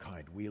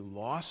mankind. We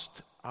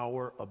lost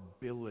our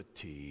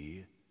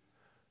ability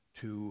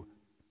to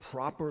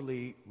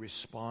properly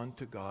respond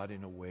to God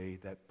in a way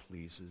that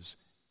pleases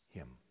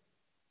him.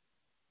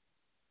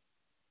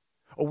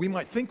 Oh, we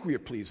might think we are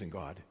pleasing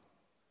God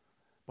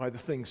by the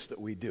things that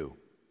we do.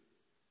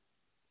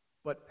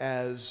 But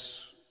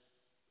as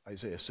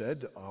Isaiah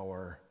said,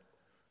 our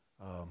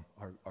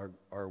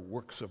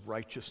works of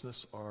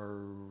righteousness are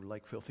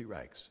like filthy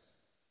rags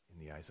in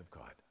the eyes of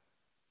God.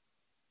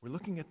 We're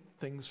looking at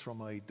things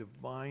from a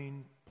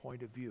divine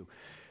point of view.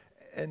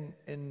 And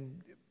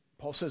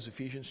Paul says,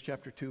 Ephesians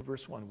chapter 2,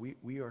 verse 1,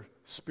 we are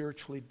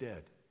spiritually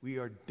dead. We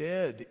are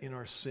dead in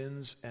our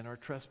sins and our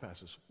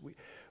trespasses.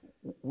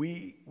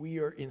 We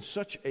are in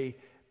such a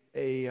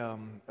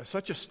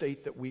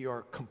state that we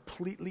are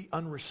completely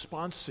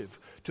unresponsive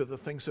to the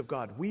things of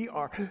God. We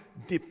are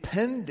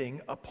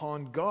depending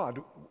upon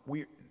God.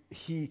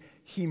 He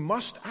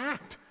must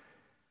act.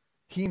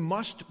 He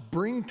must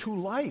bring to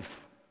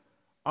life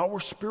our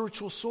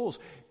spiritual souls.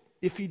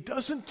 If he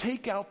doesn't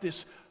take out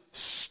this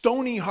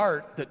stony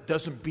heart that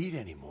doesn't beat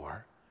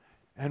anymore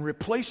and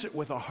replace it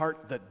with a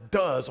heart that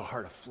does, a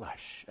heart of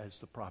flesh, as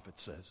the prophet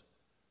says,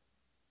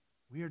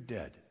 we are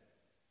dead,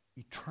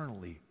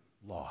 eternally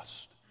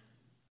lost.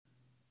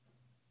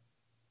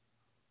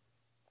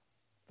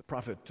 The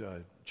prophet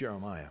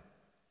Jeremiah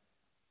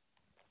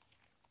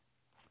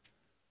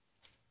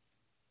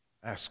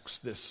asks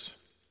this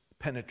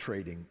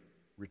penetrating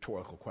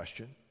rhetorical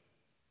question.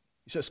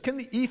 He says, "Can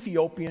the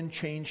Ethiopian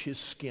change his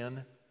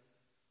skin?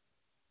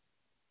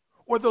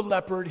 Or the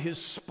leopard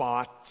his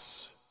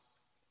spots?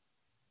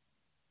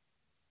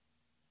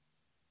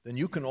 Then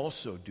you can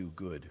also do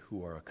good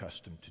who are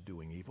accustomed to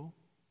doing evil."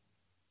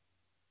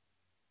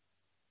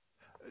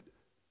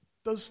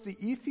 Does the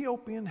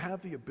Ethiopian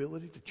have the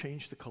ability to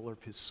change the color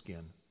of his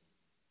skin?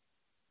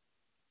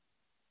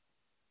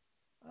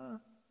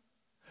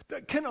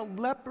 Can a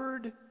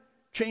leopard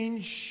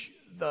change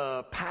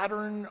the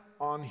pattern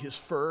on his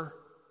fur?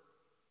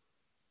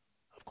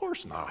 Of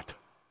course not.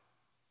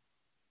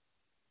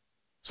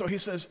 So he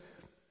says,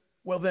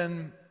 well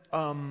then,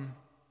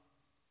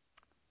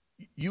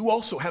 you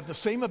also have the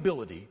same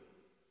ability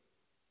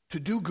to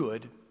do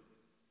good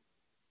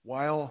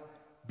while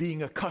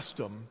being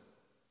accustomed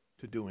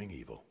to doing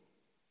evil.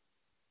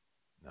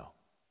 No.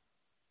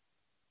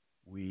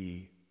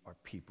 We are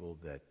people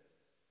that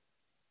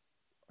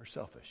are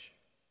selfish.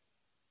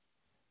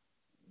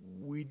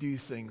 We do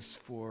things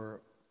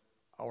for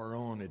our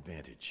own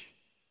advantage,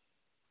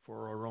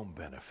 for our own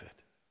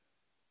benefit,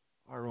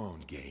 our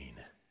own gain.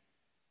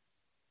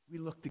 We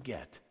look to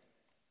get.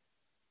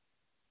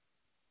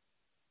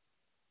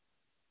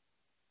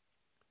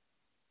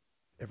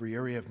 Every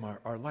area of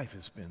our life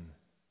has been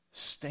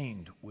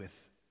stained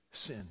with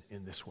sin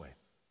in this way.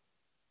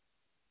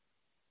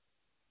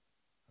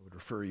 I would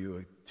refer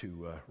you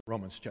to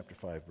Romans chapter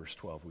 5, verse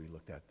 12, we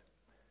looked at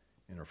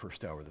in our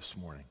first hour this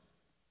morning.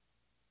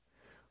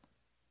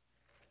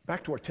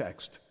 Back to our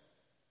text.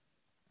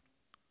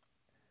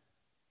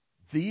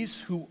 These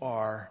who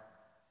are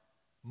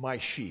my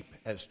sheep,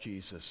 as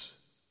Jesus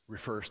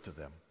refers to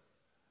them,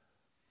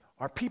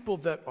 are people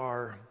that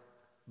are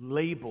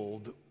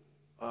labeled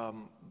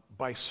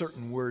by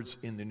certain words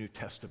in the New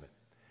Testament.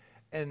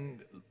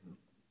 And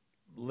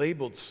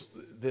labeled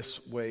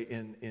this way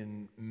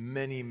in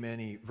many,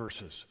 many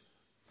verses.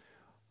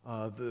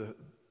 The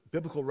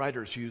biblical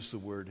writers use the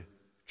word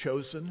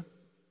chosen,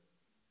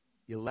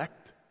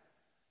 elect,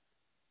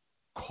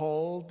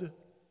 called,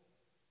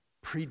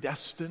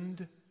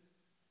 predestined.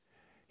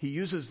 He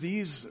uses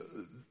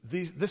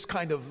this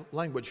kind of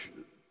language,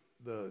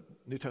 the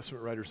New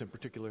Testament writers in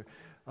particular,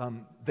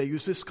 they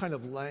use this kind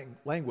of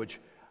language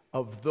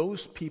of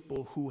those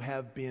people who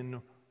have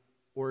been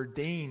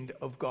ordained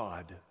of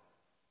God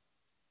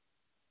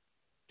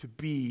to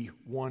be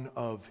one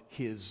of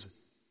his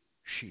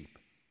sheep.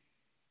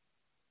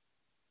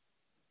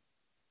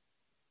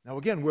 Now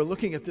again, we're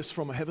looking at this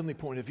from a heavenly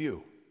point of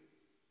view.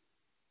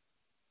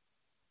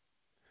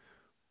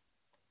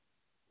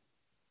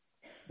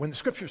 When the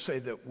scriptures say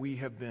that we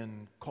have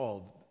been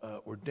called,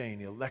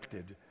 ordained,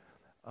 elected,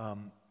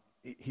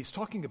 he's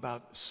talking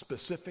about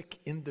specific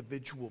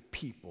individual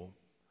people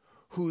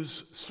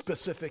whose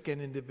specific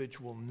and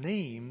individual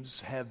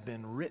names have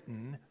been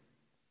written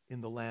in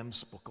the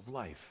Lamb's Book of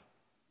Life.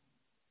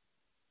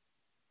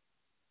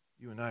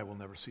 You and I will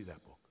never see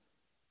that book.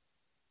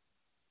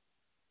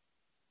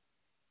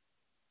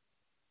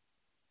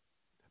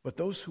 But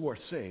those who are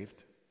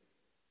saved,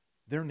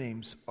 their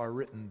names are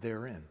written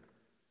therein.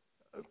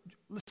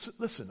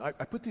 Listen, I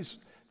put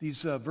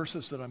these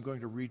verses that I'm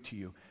going to read to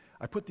you,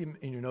 I put them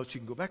in your notes. You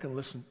can go back and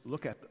listen,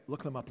 look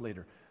them up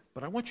later.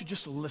 But I want you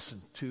just to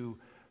listen to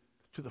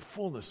the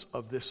fullness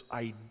of this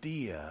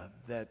idea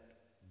that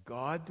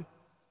God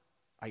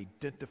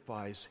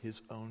identifies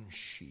his own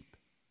sheep.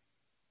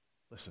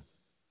 Listen.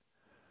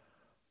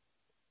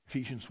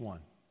 Ephesians 1.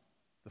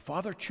 The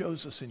Father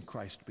chose us in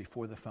Christ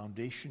before the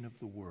foundation of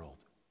the world,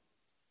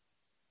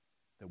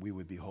 that we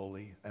would be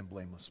holy and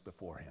blameless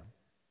before him.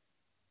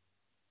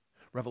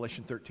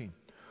 Revelation 13.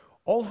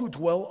 All who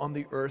dwell on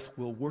the earth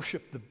will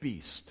worship the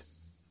beast,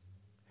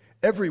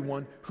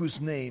 everyone whose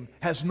name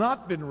has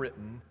not been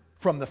written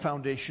from the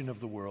foundation of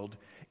the world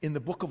in the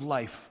book of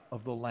life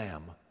of the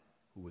Lamb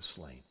who was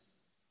slain.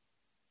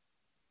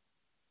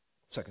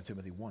 2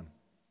 Timothy 1.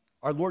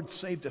 Our Lord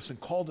saved us and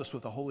called us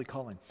with a holy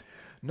calling,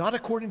 not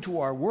according to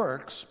our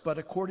works, but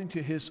according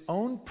to his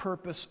own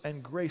purpose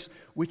and grace,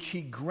 which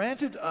he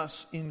granted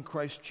us in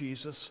Christ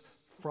Jesus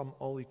from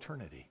all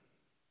eternity.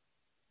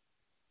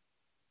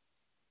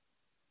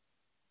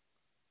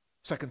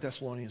 2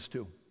 Thessalonians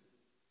 2.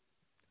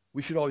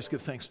 We should always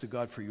give thanks to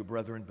God for you,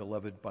 brethren,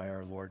 beloved by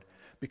our Lord,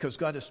 because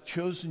God has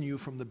chosen you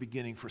from the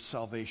beginning for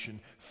salvation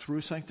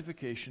through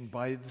sanctification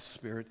by the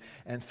Spirit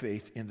and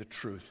faith in the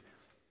truth.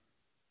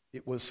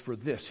 It was for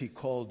this he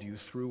called you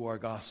through our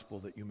gospel,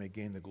 that you may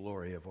gain the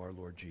glory of our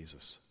Lord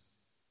Jesus.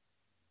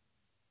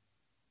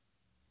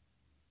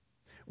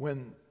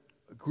 When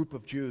a group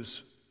of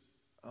Jews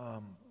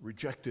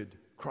rejected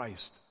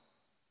Christ,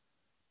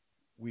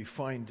 we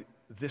find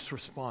this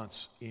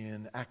response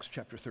in Acts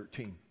chapter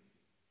 13.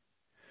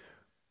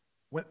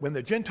 When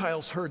the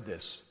Gentiles heard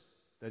this,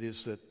 that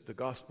is, that the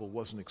gospel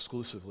wasn't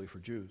exclusively for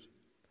Jews,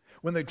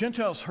 when the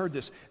Gentiles heard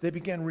this, they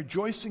began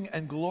rejoicing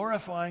and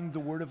glorifying the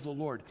word of the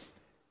Lord.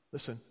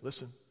 Listen.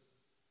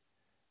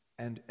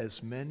 And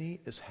as many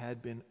as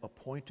had been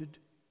appointed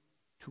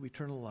to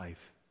eternal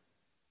life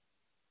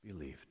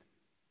believed.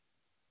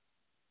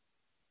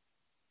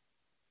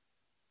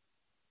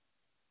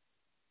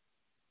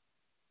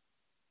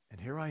 And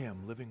here I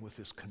am living with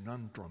this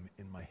conundrum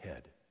in my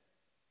head.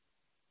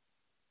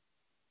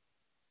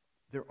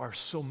 There are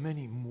so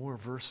many more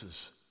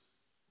verses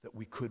that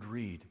we could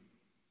read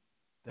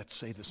that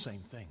say the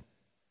same thing.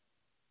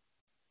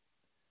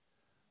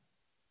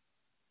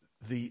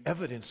 The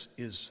evidence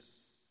is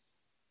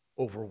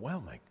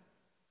overwhelming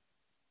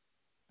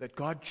that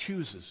God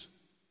chooses,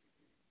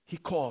 He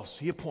calls,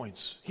 He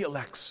appoints, He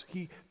elects,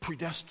 He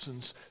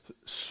predestines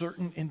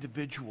certain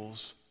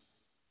individuals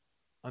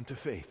unto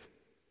faith.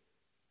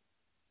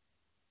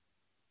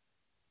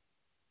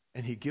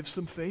 And He gives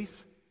them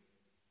faith.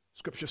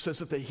 Scripture says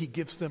that He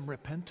gives them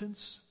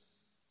repentance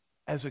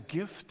as a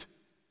gift.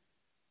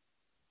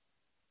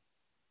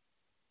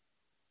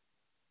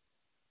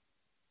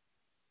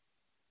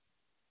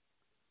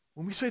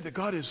 When we say that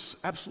God is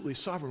absolutely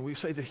sovereign, we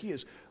say that He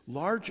is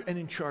large and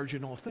in charge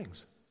in all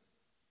things.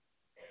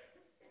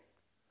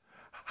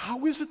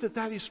 How is it that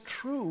that is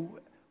true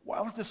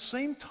while at the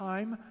same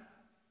time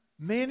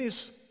man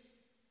is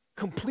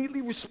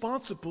completely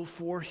responsible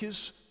for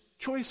his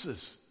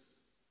choices?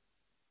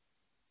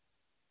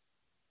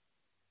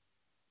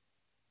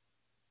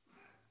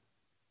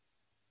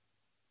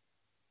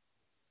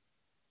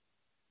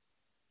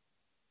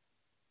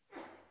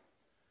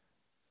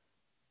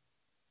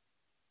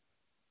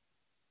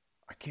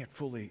 I can't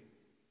fully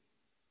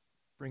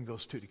bring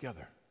those two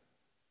together.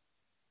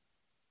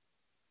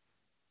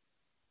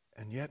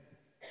 And yet,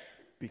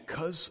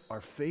 because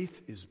our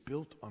faith is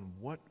built on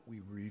what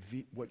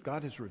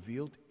God has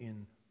revealed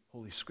in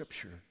Holy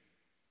Scripture,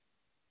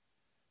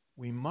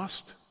 we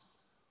must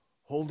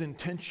hold in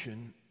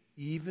tension,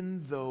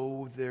 even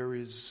though there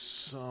is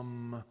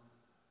some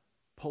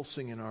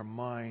pulsing in our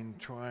mind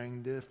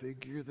trying to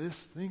figure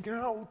this thing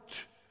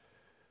out.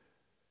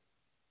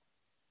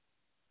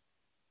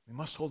 We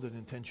must hold it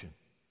in tension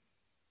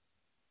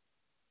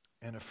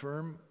and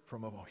affirm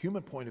from a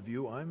human point of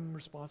view, I'm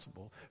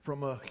responsible.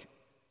 From a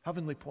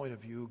heavenly point of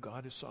view,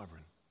 God is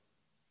sovereign.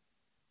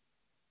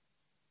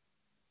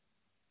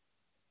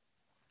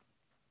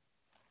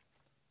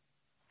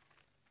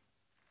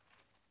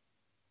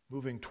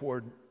 Moving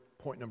toward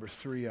point number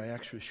 3, I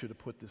actually should have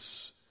put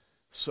this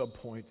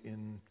sub-point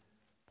in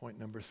point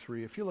number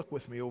 3. If you look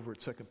with me over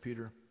at 2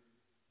 Peter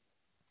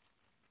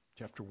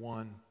chapter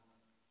 1,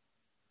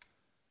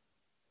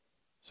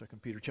 2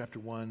 Peter chapter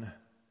 1,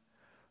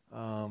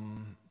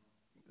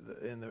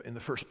 in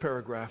the first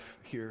paragraph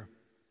here,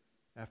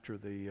 after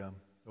the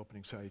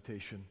opening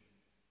salutation,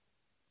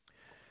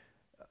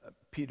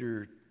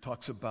 Peter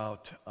talks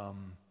about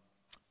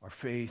our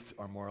faith,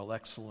 our moral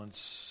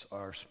excellence,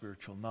 our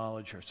spiritual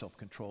knowledge, our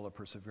self-control, our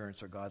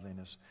perseverance, our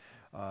godliness,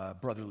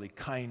 brotherly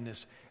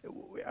kindness.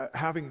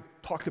 Having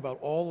talked about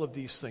all of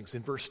these things,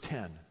 in verse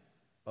 10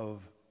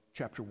 of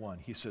chapter 1,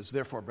 he says,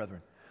 "Therefore,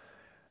 brethren,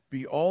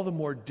 be all the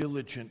more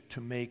diligent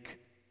to make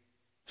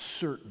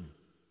certain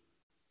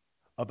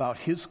about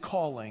His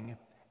calling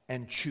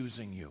and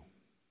choosing you.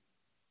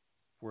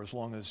 For as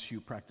long as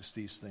you practice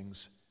these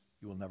things,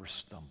 you will never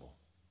stumble."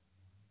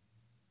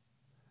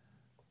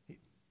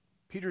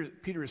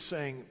 Peter is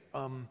saying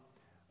all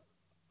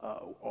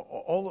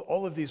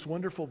of these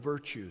wonderful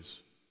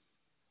virtues,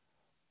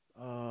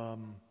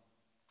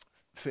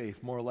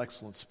 faith, moral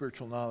excellence,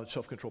 spiritual knowledge,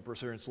 self-control,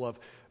 perseverance, love,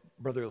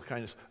 brotherly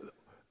kindness,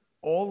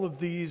 all of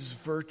these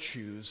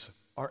virtues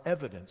are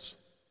evidence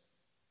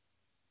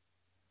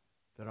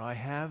that I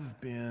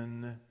have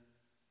been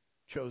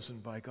chosen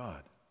by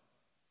God.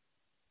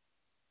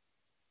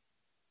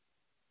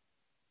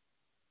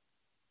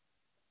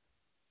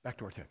 Back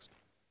to our text.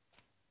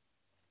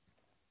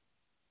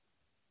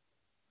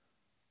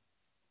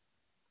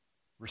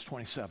 Verse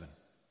 27.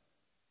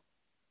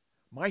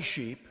 My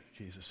sheep,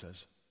 Jesus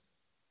says,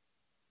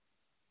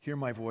 hear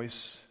my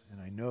voice, and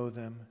I know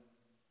them,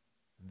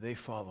 and they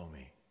follow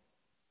me.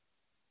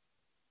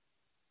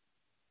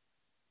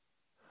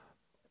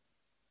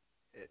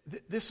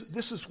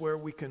 This is where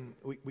we can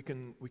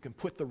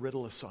put the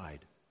riddle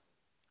aside.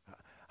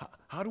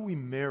 How do we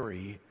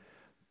marry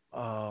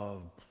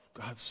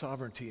God's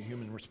sovereignty and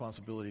human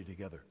responsibility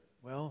together?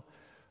 Well,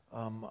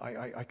 I'm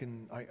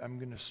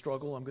going to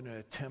struggle. I'm going to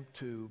attempt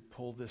to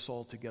pull this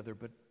all together,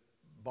 but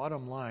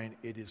bottom line,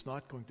 it is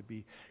not going to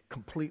be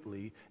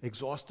completely,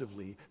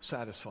 exhaustively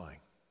satisfying.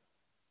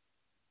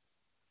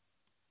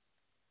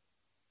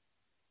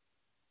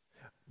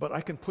 But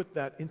I can put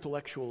that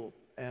intellectual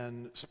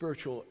and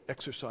spiritual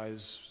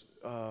exercise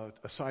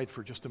aside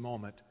for just a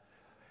moment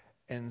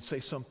and say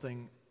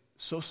something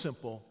so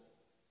simple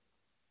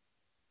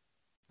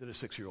that a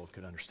 6-year-old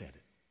could understand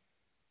it.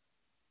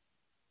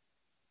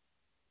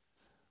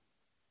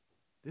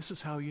 This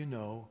is how you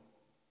know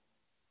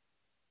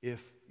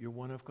if you're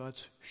one of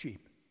God's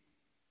sheep.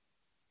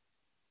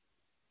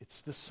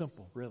 It's this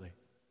simple, really.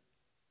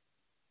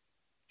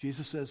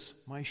 Jesus says,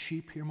 my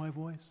sheep hear my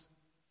voice,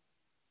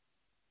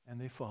 and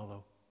they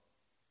follow.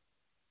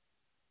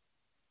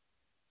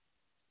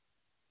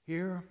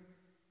 Hear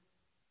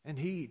and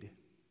heed.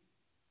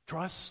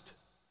 Trust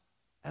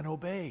and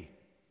obey.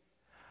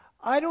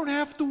 I don't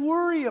have to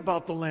worry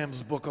about the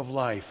Lamb's Book of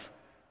Life.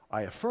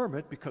 I affirm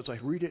it because I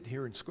read it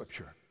here in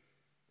Scripture.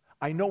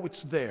 I know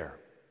it's there.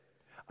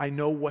 I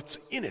know what's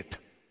in it.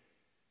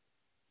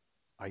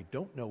 I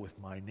don't know if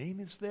my name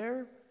is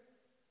there.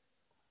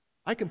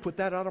 I can put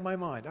that out of my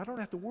mind. I don't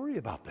have to worry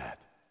about that.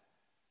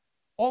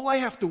 All I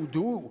have to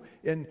do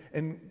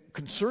and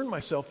concern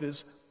myself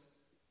is,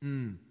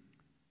 am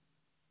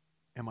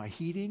I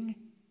heeding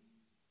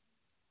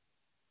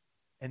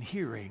and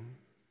hearing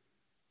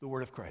the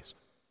word of Christ?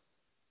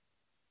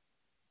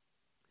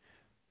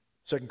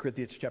 2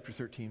 Corinthians chapter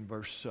 13,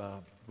 verse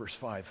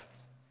 5.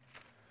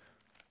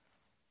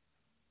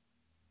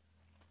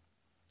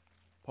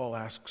 Paul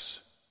asks,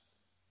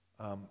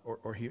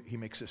 or he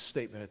makes a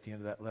statement at the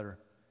end of that letter.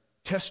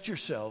 Test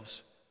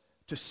yourselves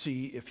to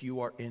see if you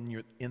are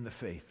in the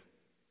faith.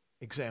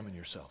 Examine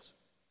yourselves.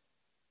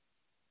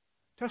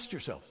 Test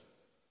yourselves.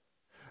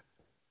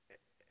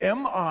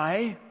 Am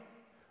I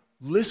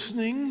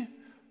listening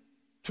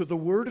to the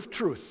word of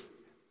truth?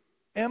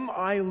 Am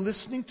I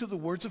listening to the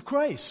words of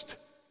Christ?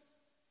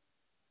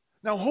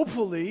 Now,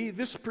 hopefully,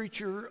 this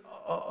preacher,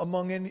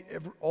 among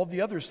all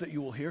the others that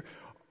you will hear,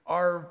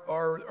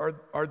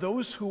 are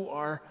those who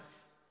are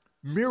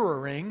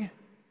mirroring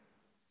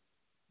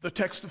the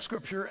text of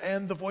Scripture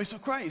and the voice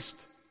of Christ.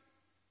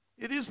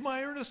 It is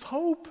my earnest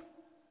hope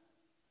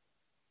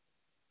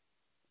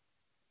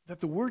that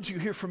the words you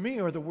hear from me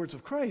are the words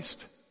of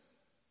Christ.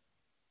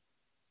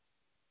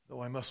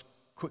 Though I must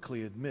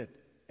quickly admit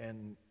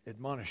and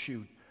admonish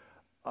you,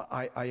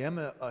 I am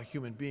a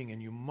human being,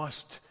 and you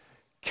must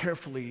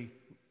carefully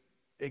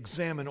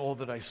examine all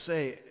that I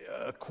say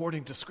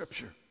according to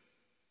Scripture.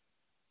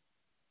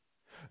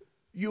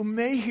 You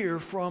may hear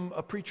from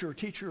a preacher or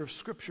teacher of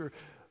Scripture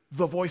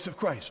the voice of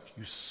Christ.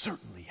 You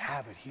certainly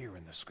have it here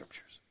in the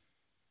Scriptures.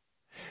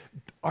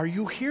 Are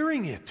you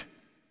hearing it?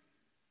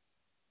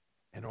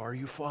 And are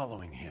you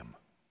following him?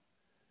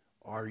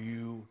 Are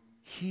you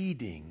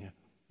heeding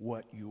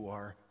what you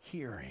are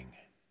hearing?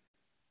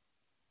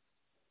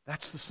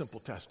 That's the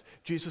simple test.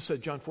 Jesus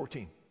said, John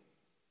 14,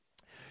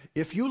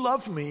 if you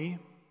love me,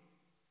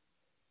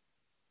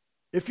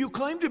 if you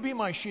claim to be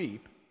my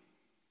sheep,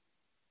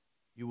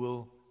 you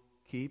will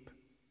keep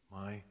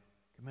my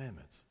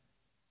commandments.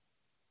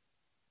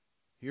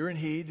 Hear and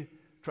heed,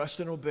 trust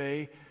and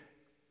obey.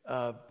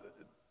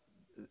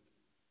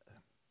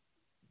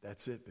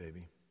 That's it,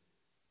 baby.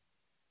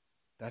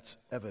 That's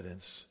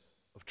evidence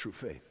of true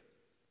faith.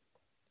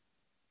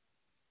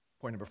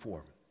 Point number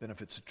 4,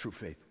 benefits of true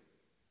faith.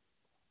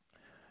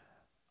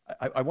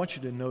 I want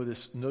you to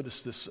notice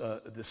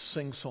this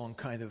sing-song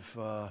kind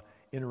of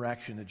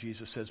interaction that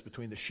Jesus says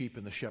between the sheep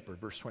and the shepherd.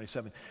 Verse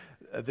 27,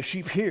 the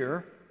sheep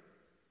hear,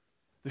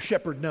 the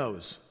shepherd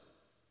knows.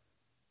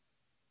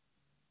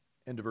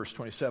 End of verse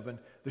 27.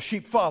 The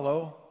sheep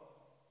follow,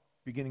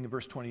 beginning of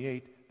verse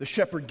 28. The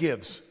shepherd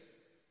gives.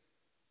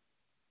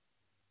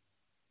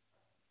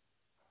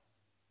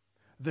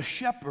 The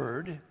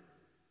shepherd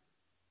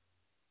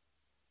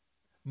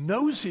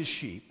knows his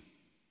sheep,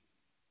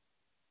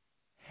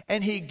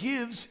 and he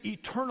gives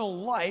eternal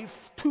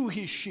life to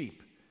his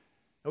sheep.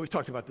 Now, we've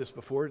talked about this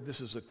before.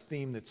 This is a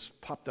theme that's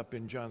popped up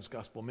in John's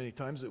gospel many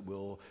times. It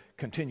will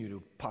continue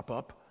to pop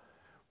up.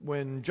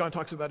 When John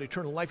talks about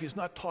eternal life, he's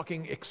not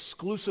talking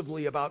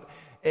exclusively about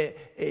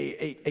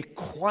a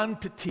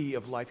quantity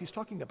of life. He's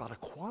talking about a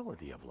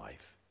quality of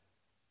life.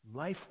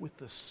 Life with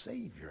the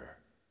Savior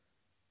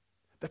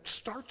that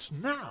starts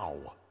now.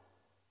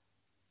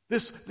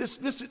 This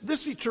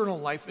eternal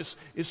life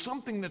is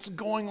something that's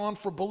going on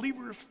for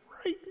believers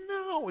right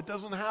now. It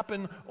doesn't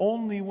happen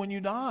only when you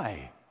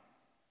die.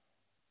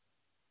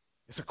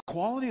 It's a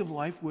quality of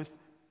life with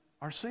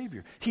our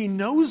Savior. He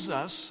knows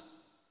us,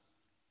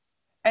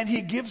 and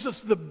he gives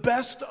us the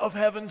best of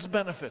heaven's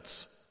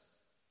benefits.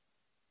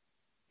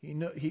 He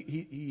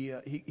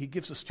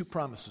gives us 2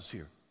 promises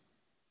here.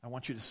 I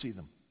want you to see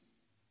them.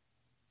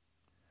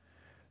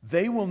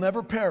 They will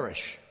never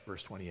perish,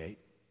 verse 28,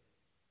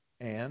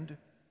 and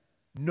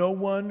no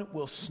one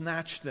will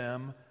snatch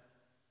them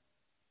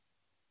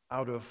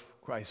out of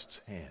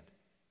Christ's hand.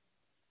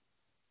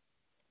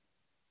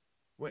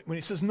 When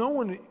he says no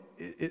one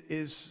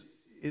is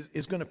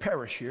going to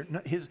perish here,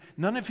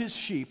 none of his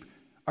sheep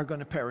are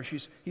going to perish.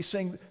 He's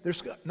saying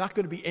there's not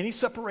going to be any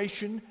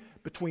separation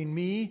between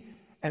me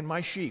and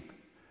my sheep.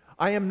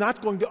 I am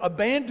not going to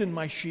abandon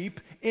my sheep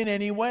in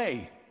any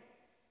way.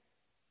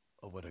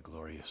 Oh, what a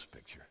glorious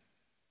picture.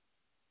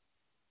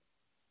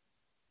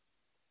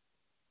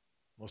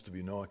 Most of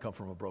you know I come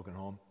from a broken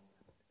home,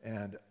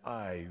 and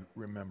I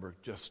remember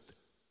just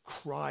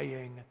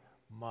crying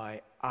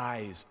my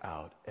eyes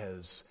out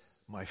as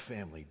my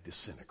family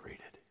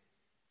disintegrated.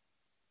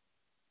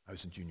 I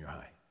was in junior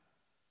high.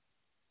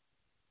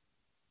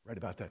 Right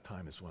about that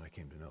time is when I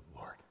came to know the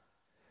Lord.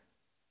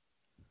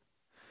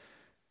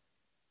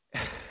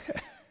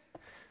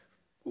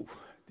 Ooh,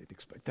 didn't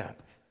expect that.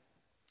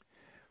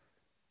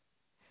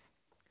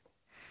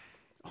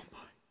 Oh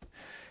my.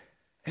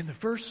 And the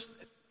verse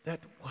that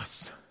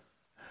was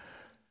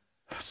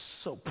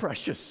so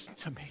precious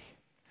to me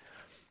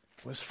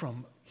was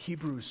from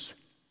Hebrews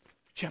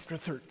chapter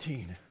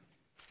 13.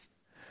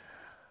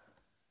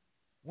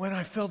 When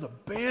I felt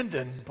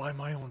abandoned by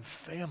my own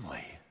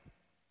family,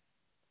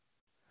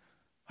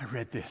 I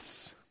read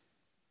this.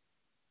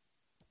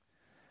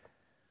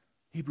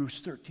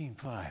 Hebrews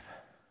 13:5.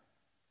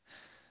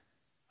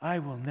 I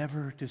will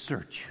never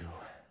desert you,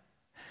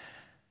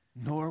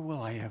 nor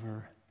will I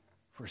ever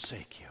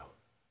forsake you.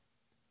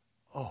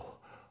 Oh,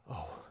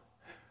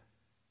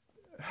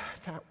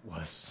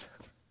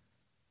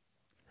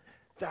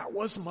 that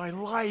was my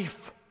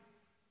life.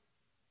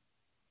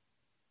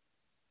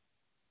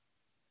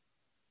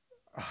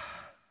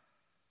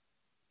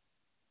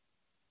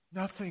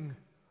 Nothing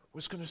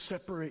was going to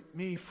separate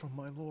me from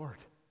my Lord.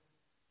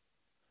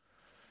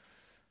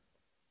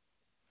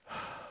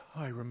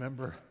 I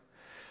remember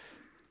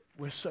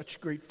with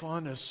such great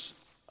fondness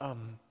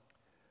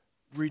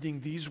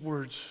reading these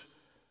words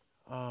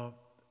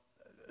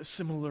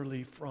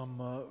similarly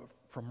from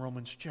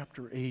Romans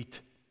chapter 8,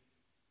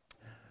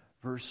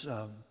 verse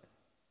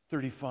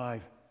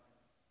 35.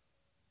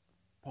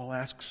 Paul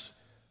asks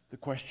the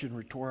question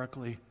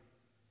rhetorically,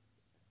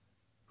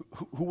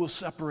 who will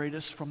separate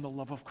us from the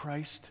love of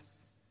Christ?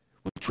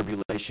 Will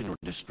tribulation or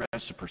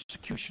distress or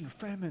persecution or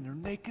famine or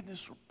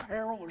nakedness or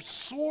peril or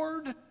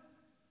sword?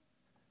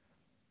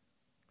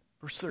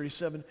 Verse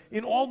 37,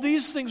 in all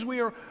these things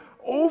we are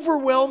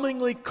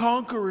overwhelmingly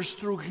conquerors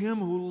through him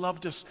who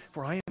loved us.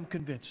 For I am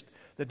convinced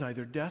that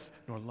neither death,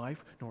 nor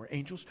life, nor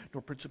angels,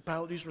 nor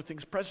principalities, nor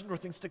things present, nor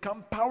things to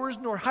come, powers,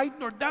 nor height,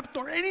 nor depth,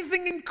 nor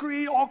anything in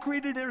all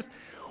created earth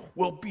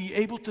will be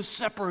able to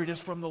separate us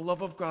from the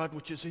love of God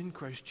which is in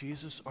Christ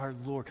Jesus our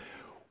Lord.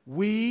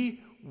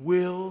 We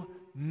will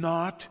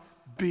not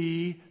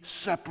be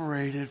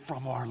separated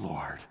from our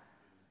Lord.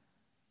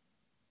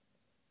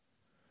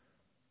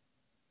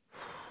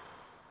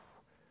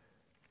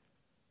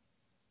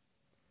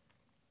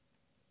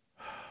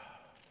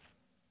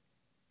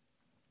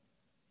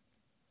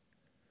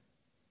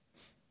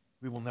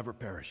 We will never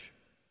perish.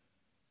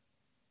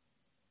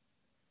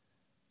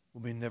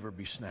 We may never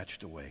be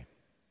snatched away.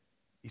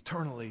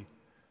 Eternally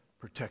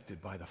protected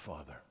by the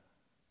Father.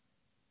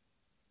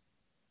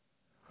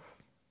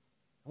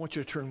 I want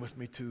you to turn with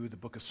me to the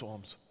book of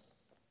Psalms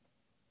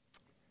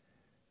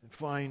and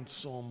find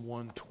Psalm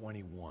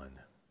 121.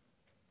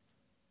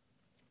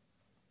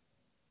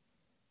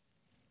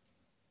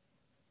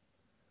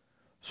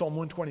 Psalm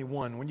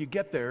 121. When you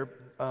get there,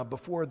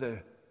 before the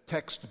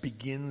text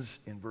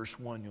begins in verse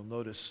 1, you'll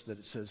notice that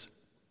it says,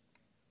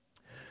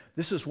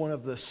 this is one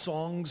of the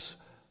songs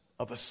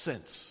of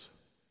ascents.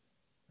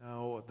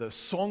 Now, the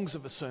songs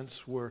of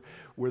ascents were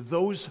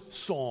those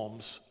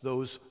psalms,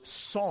 those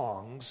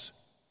songs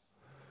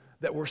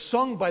that were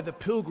sung by the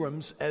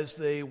pilgrims as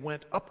they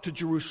went up to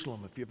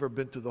Jerusalem. If you've ever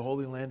been to the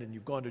Holy Land and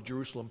you've gone to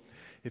Jerusalem,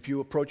 if you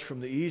approach from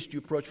the east, you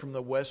approach from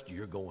the west,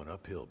 you're going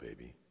uphill,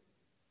 baby.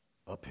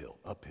 Uphill,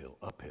 uphill,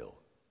 uphill.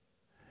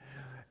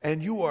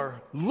 And you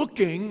are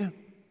looking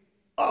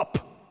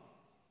up.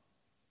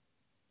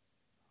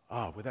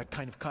 With that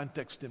kind of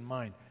context in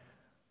mind,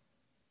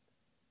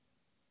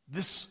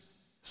 this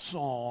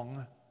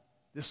psalm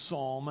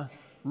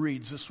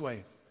reads this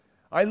way.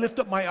 I lift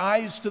up my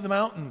eyes to the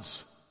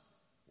mountains,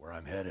 where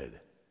I'm headed.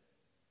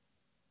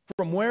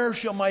 From where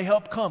shall my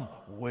help come?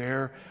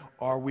 Where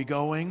are we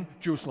going?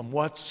 Jerusalem.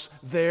 What's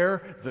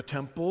there? The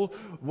temple.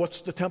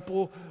 What's the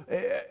temple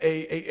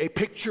a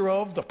picture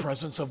of? The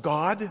presence of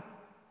God.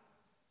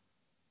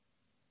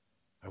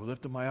 I will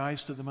lift up my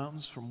eyes to the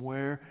mountains. From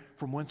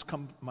whence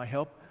comes my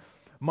help?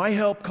 My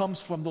help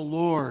comes from the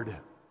Lord,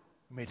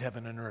 who made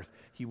heaven and earth.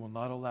 He will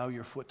not allow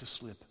your foot to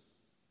slip.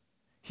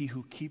 He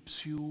who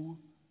keeps you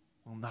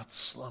will not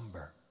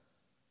slumber.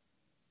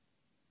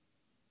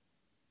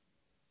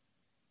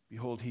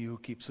 Behold, he who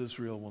keeps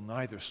Israel will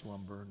neither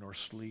slumber nor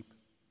sleep.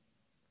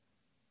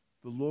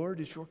 The Lord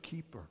is your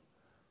keeper.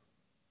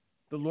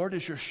 The Lord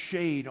is your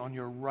shade on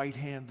your right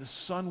hand. The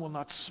sun will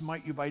not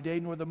smite you by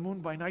day, nor the moon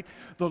by night.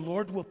 The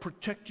Lord will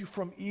protect you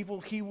from evil.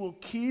 He will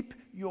keep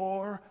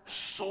your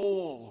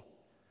soul.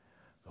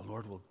 The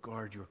Lord will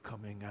guard your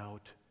coming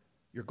out,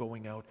 your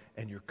going out,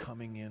 and your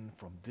coming in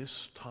from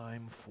this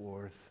time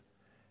forth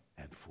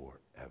and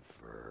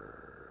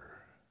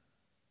forever.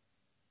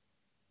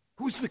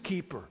 Who's the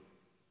keeper?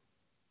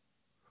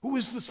 Who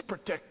is this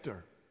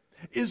protector?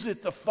 Is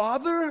it the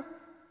Father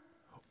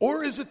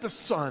or is it the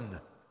Son?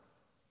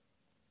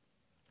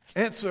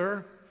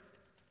 Answer,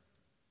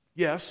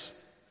 yes.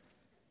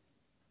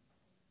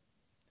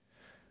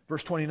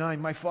 Verse 29,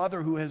 my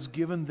Father who has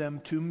given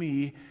them to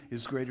me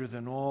is greater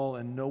than all,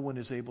 and no one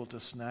is able to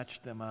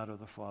snatch them out of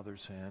the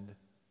Father's hand.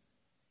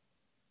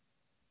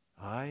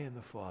 I and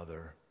the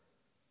Father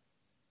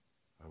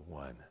are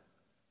one.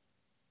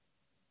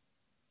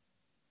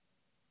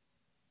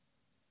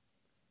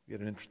 We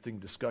had an interesting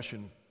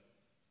discussion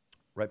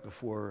right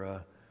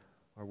before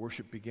our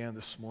worship began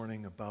this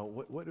morning about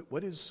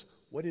what is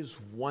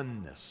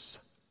oneness?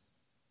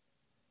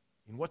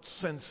 In what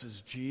sense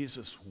is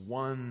Jesus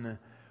one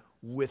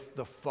with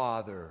the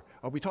Father?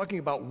 Are we talking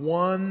about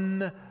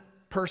one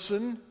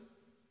person?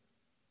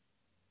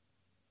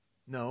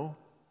 No.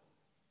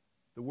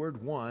 The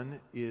word one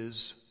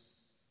is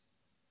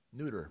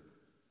neuter.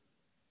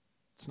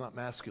 It's not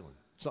masculine.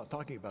 It's not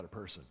talking about a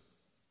person.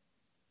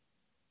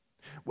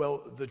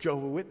 Well, the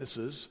Jehovah's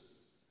Witnesses,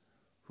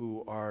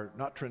 who are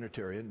not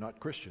Trinitarian, not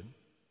Christian,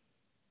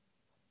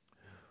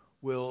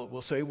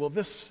 will say, well,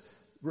 this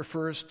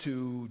refers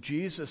to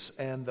Jesus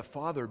and the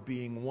Father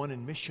being one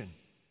in mission,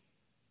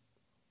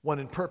 one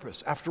in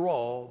purpose. After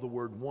all, the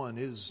word one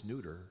is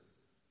neuter.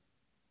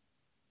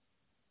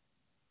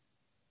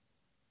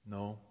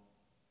 No,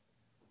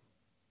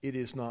 it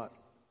is not.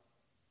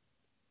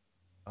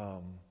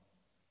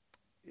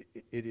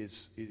 It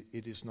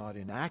is not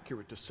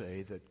inaccurate to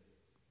say that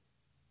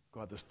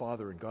God the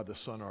Father and God the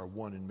Son are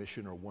one in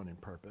mission or one in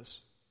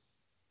purpose,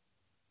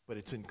 but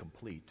it's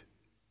incomplete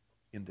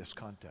in this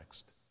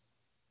context.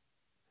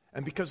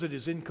 And because it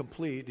is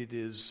incomplete, it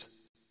is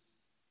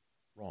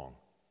wrong.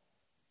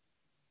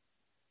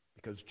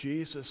 Because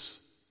Jesus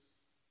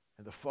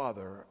and the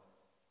Father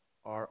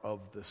are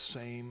of the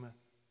same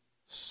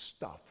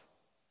stuff,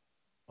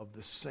 of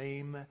the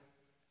same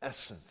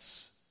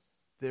essence.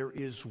 There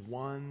is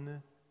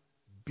one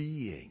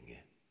being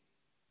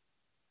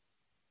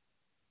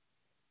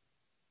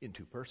in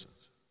two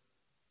persons.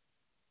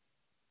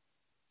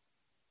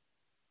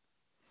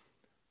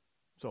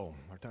 So,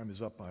 our time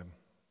is up. I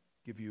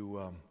give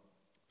you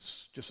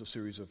just a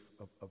series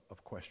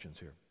of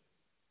questions here.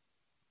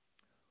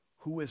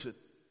 Who is it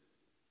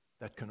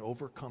that can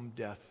overcome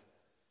death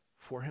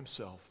for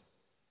himself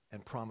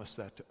and promise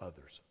that to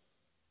others?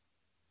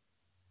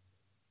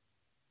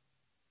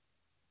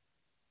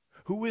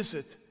 Who is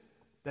it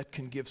that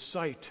can give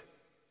sight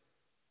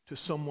to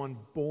someone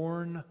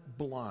born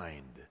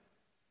blind?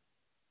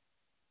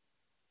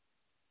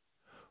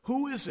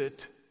 Who is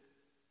it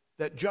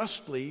that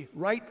justly,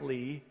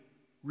 rightly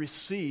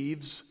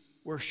receives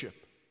worship?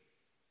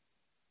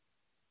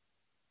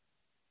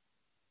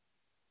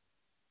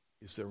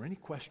 Is there any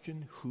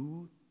question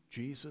who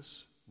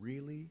Jesus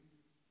really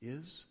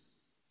is?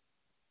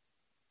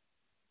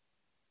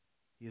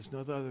 He is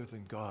none other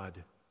than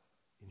God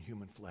in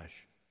human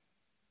flesh.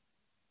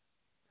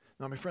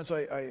 Now, my friends,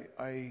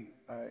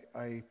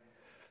 I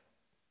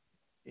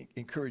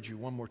encourage you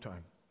one more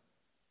time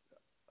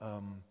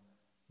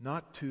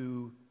not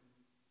to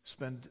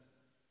spend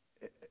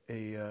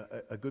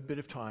a good bit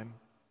of time,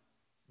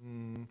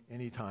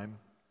 any time,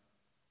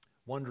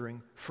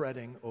 wondering,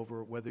 fretting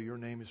over whether your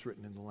name is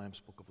written in the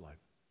Lamb's Book of Life.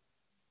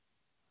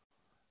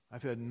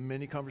 I've had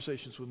many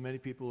conversations with many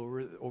people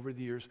over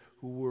the years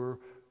who were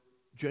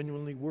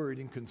genuinely worried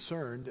and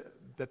concerned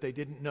that they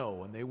didn't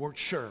know and they weren't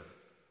sure.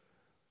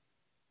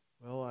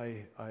 Well,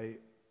 I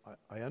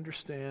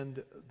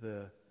understand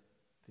the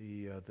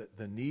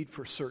need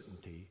for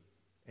certainty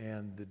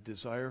and the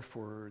desire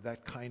for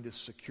that kind of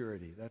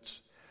security.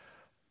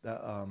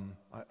 I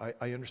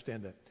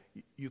understand that.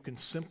 You can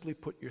simply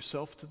put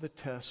yourself to the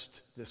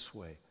test this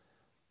way.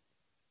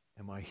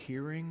 Am I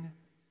hearing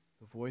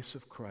the voice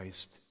of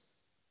Christ,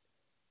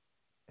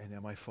 and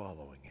am I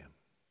following him?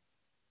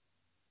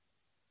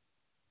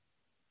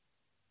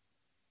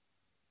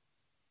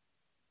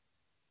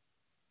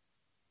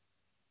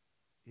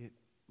 It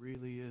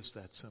really is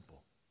that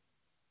simple.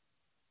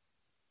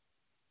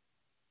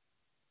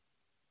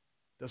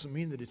 Doesn't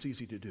mean that it's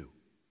easy to do.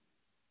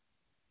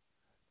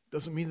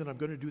 Doesn't mean that I'm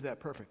going to do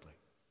that perfectly.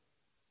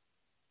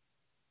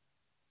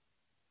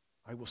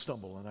 I will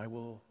stumble and I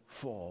will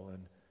fall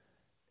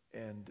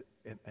and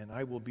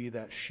I will be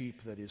that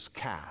sheep that is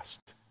cast,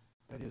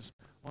 that is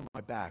on my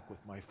back with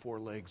my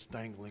four legs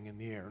dangling in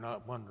the air,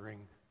 not wondering,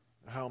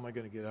 how am I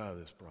going to get out of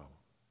this problem?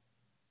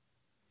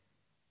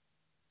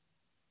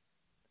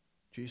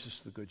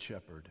 Jesus, the Good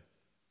Shepherd,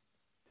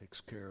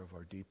 takes care of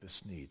our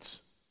deepest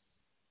needs.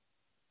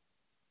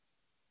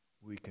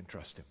 We can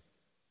trust him.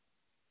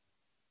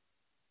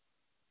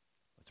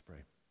 Let's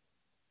pray.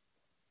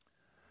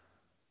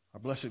 Our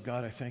blessed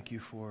God, I thank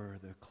you for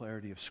the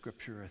clarity of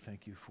Scripture. I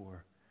thank you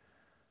for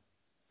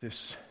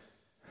this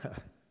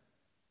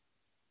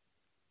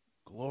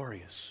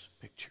glorious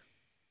picture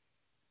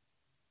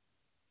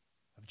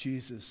of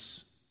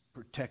Jesus'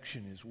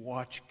 protection, his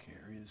watch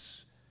care,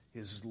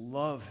 his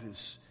love,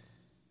 his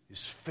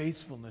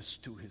faithfulness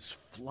to his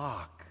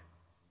flock.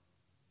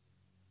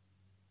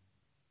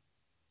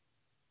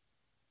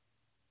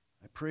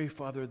 I pray,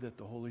 Father, that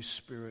the Holy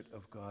Spirit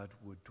of God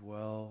would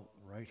dwell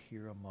right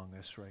here among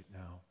us right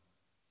now.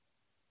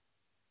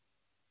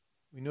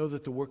 We know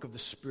that the work of the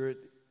Spirit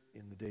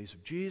in the days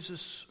of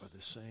Jesus are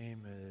the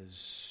same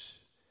as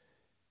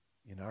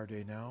in our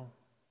day now.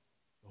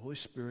 The Holy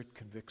Spirit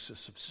convicts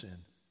us of sin.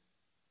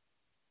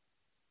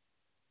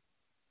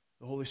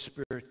 The Holy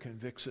Spirit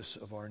convicts us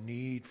of our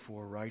need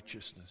for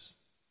righteousness.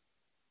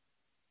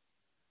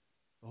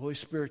 The Holy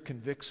Spirit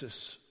convicts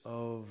us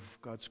of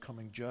God's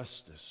coming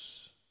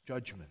justice,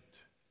 judgment.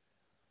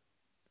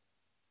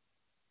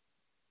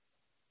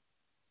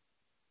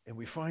 And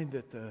we find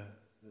that the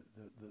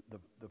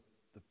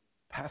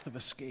path of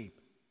escape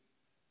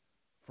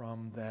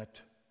from that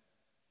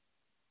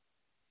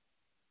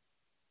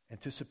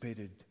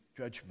anticipated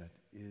judgment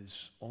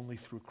is only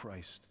through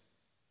Christ.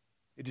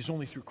 It is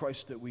only through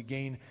Christ that we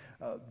gain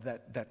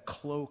that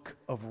cloak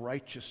of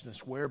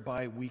righteousness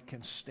whereby we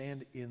can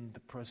stand in the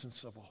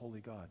presence of a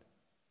holy God.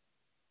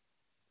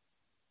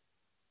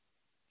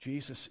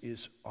 Jesus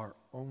is our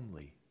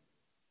only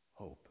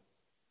hope.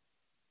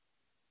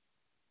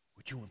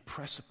 Would you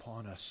impress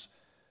upon us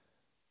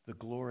the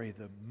glory,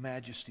 the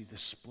majesty, the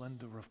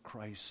splendor of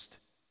Christ?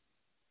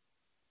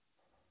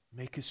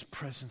 Make his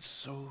presence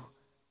so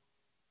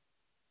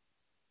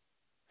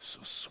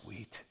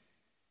sweet,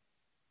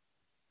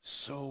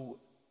 so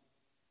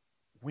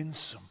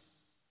winsome,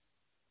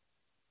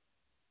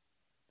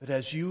 that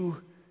as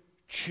you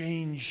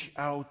change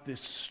out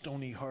this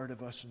stony heart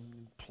of us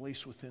and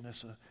place within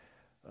us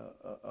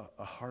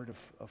a heart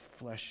of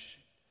flesh,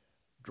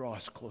 draw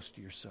us close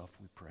to yourself,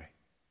 we pray,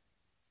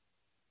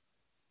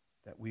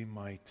 that we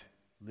might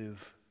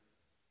live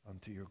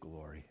unto your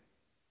glory.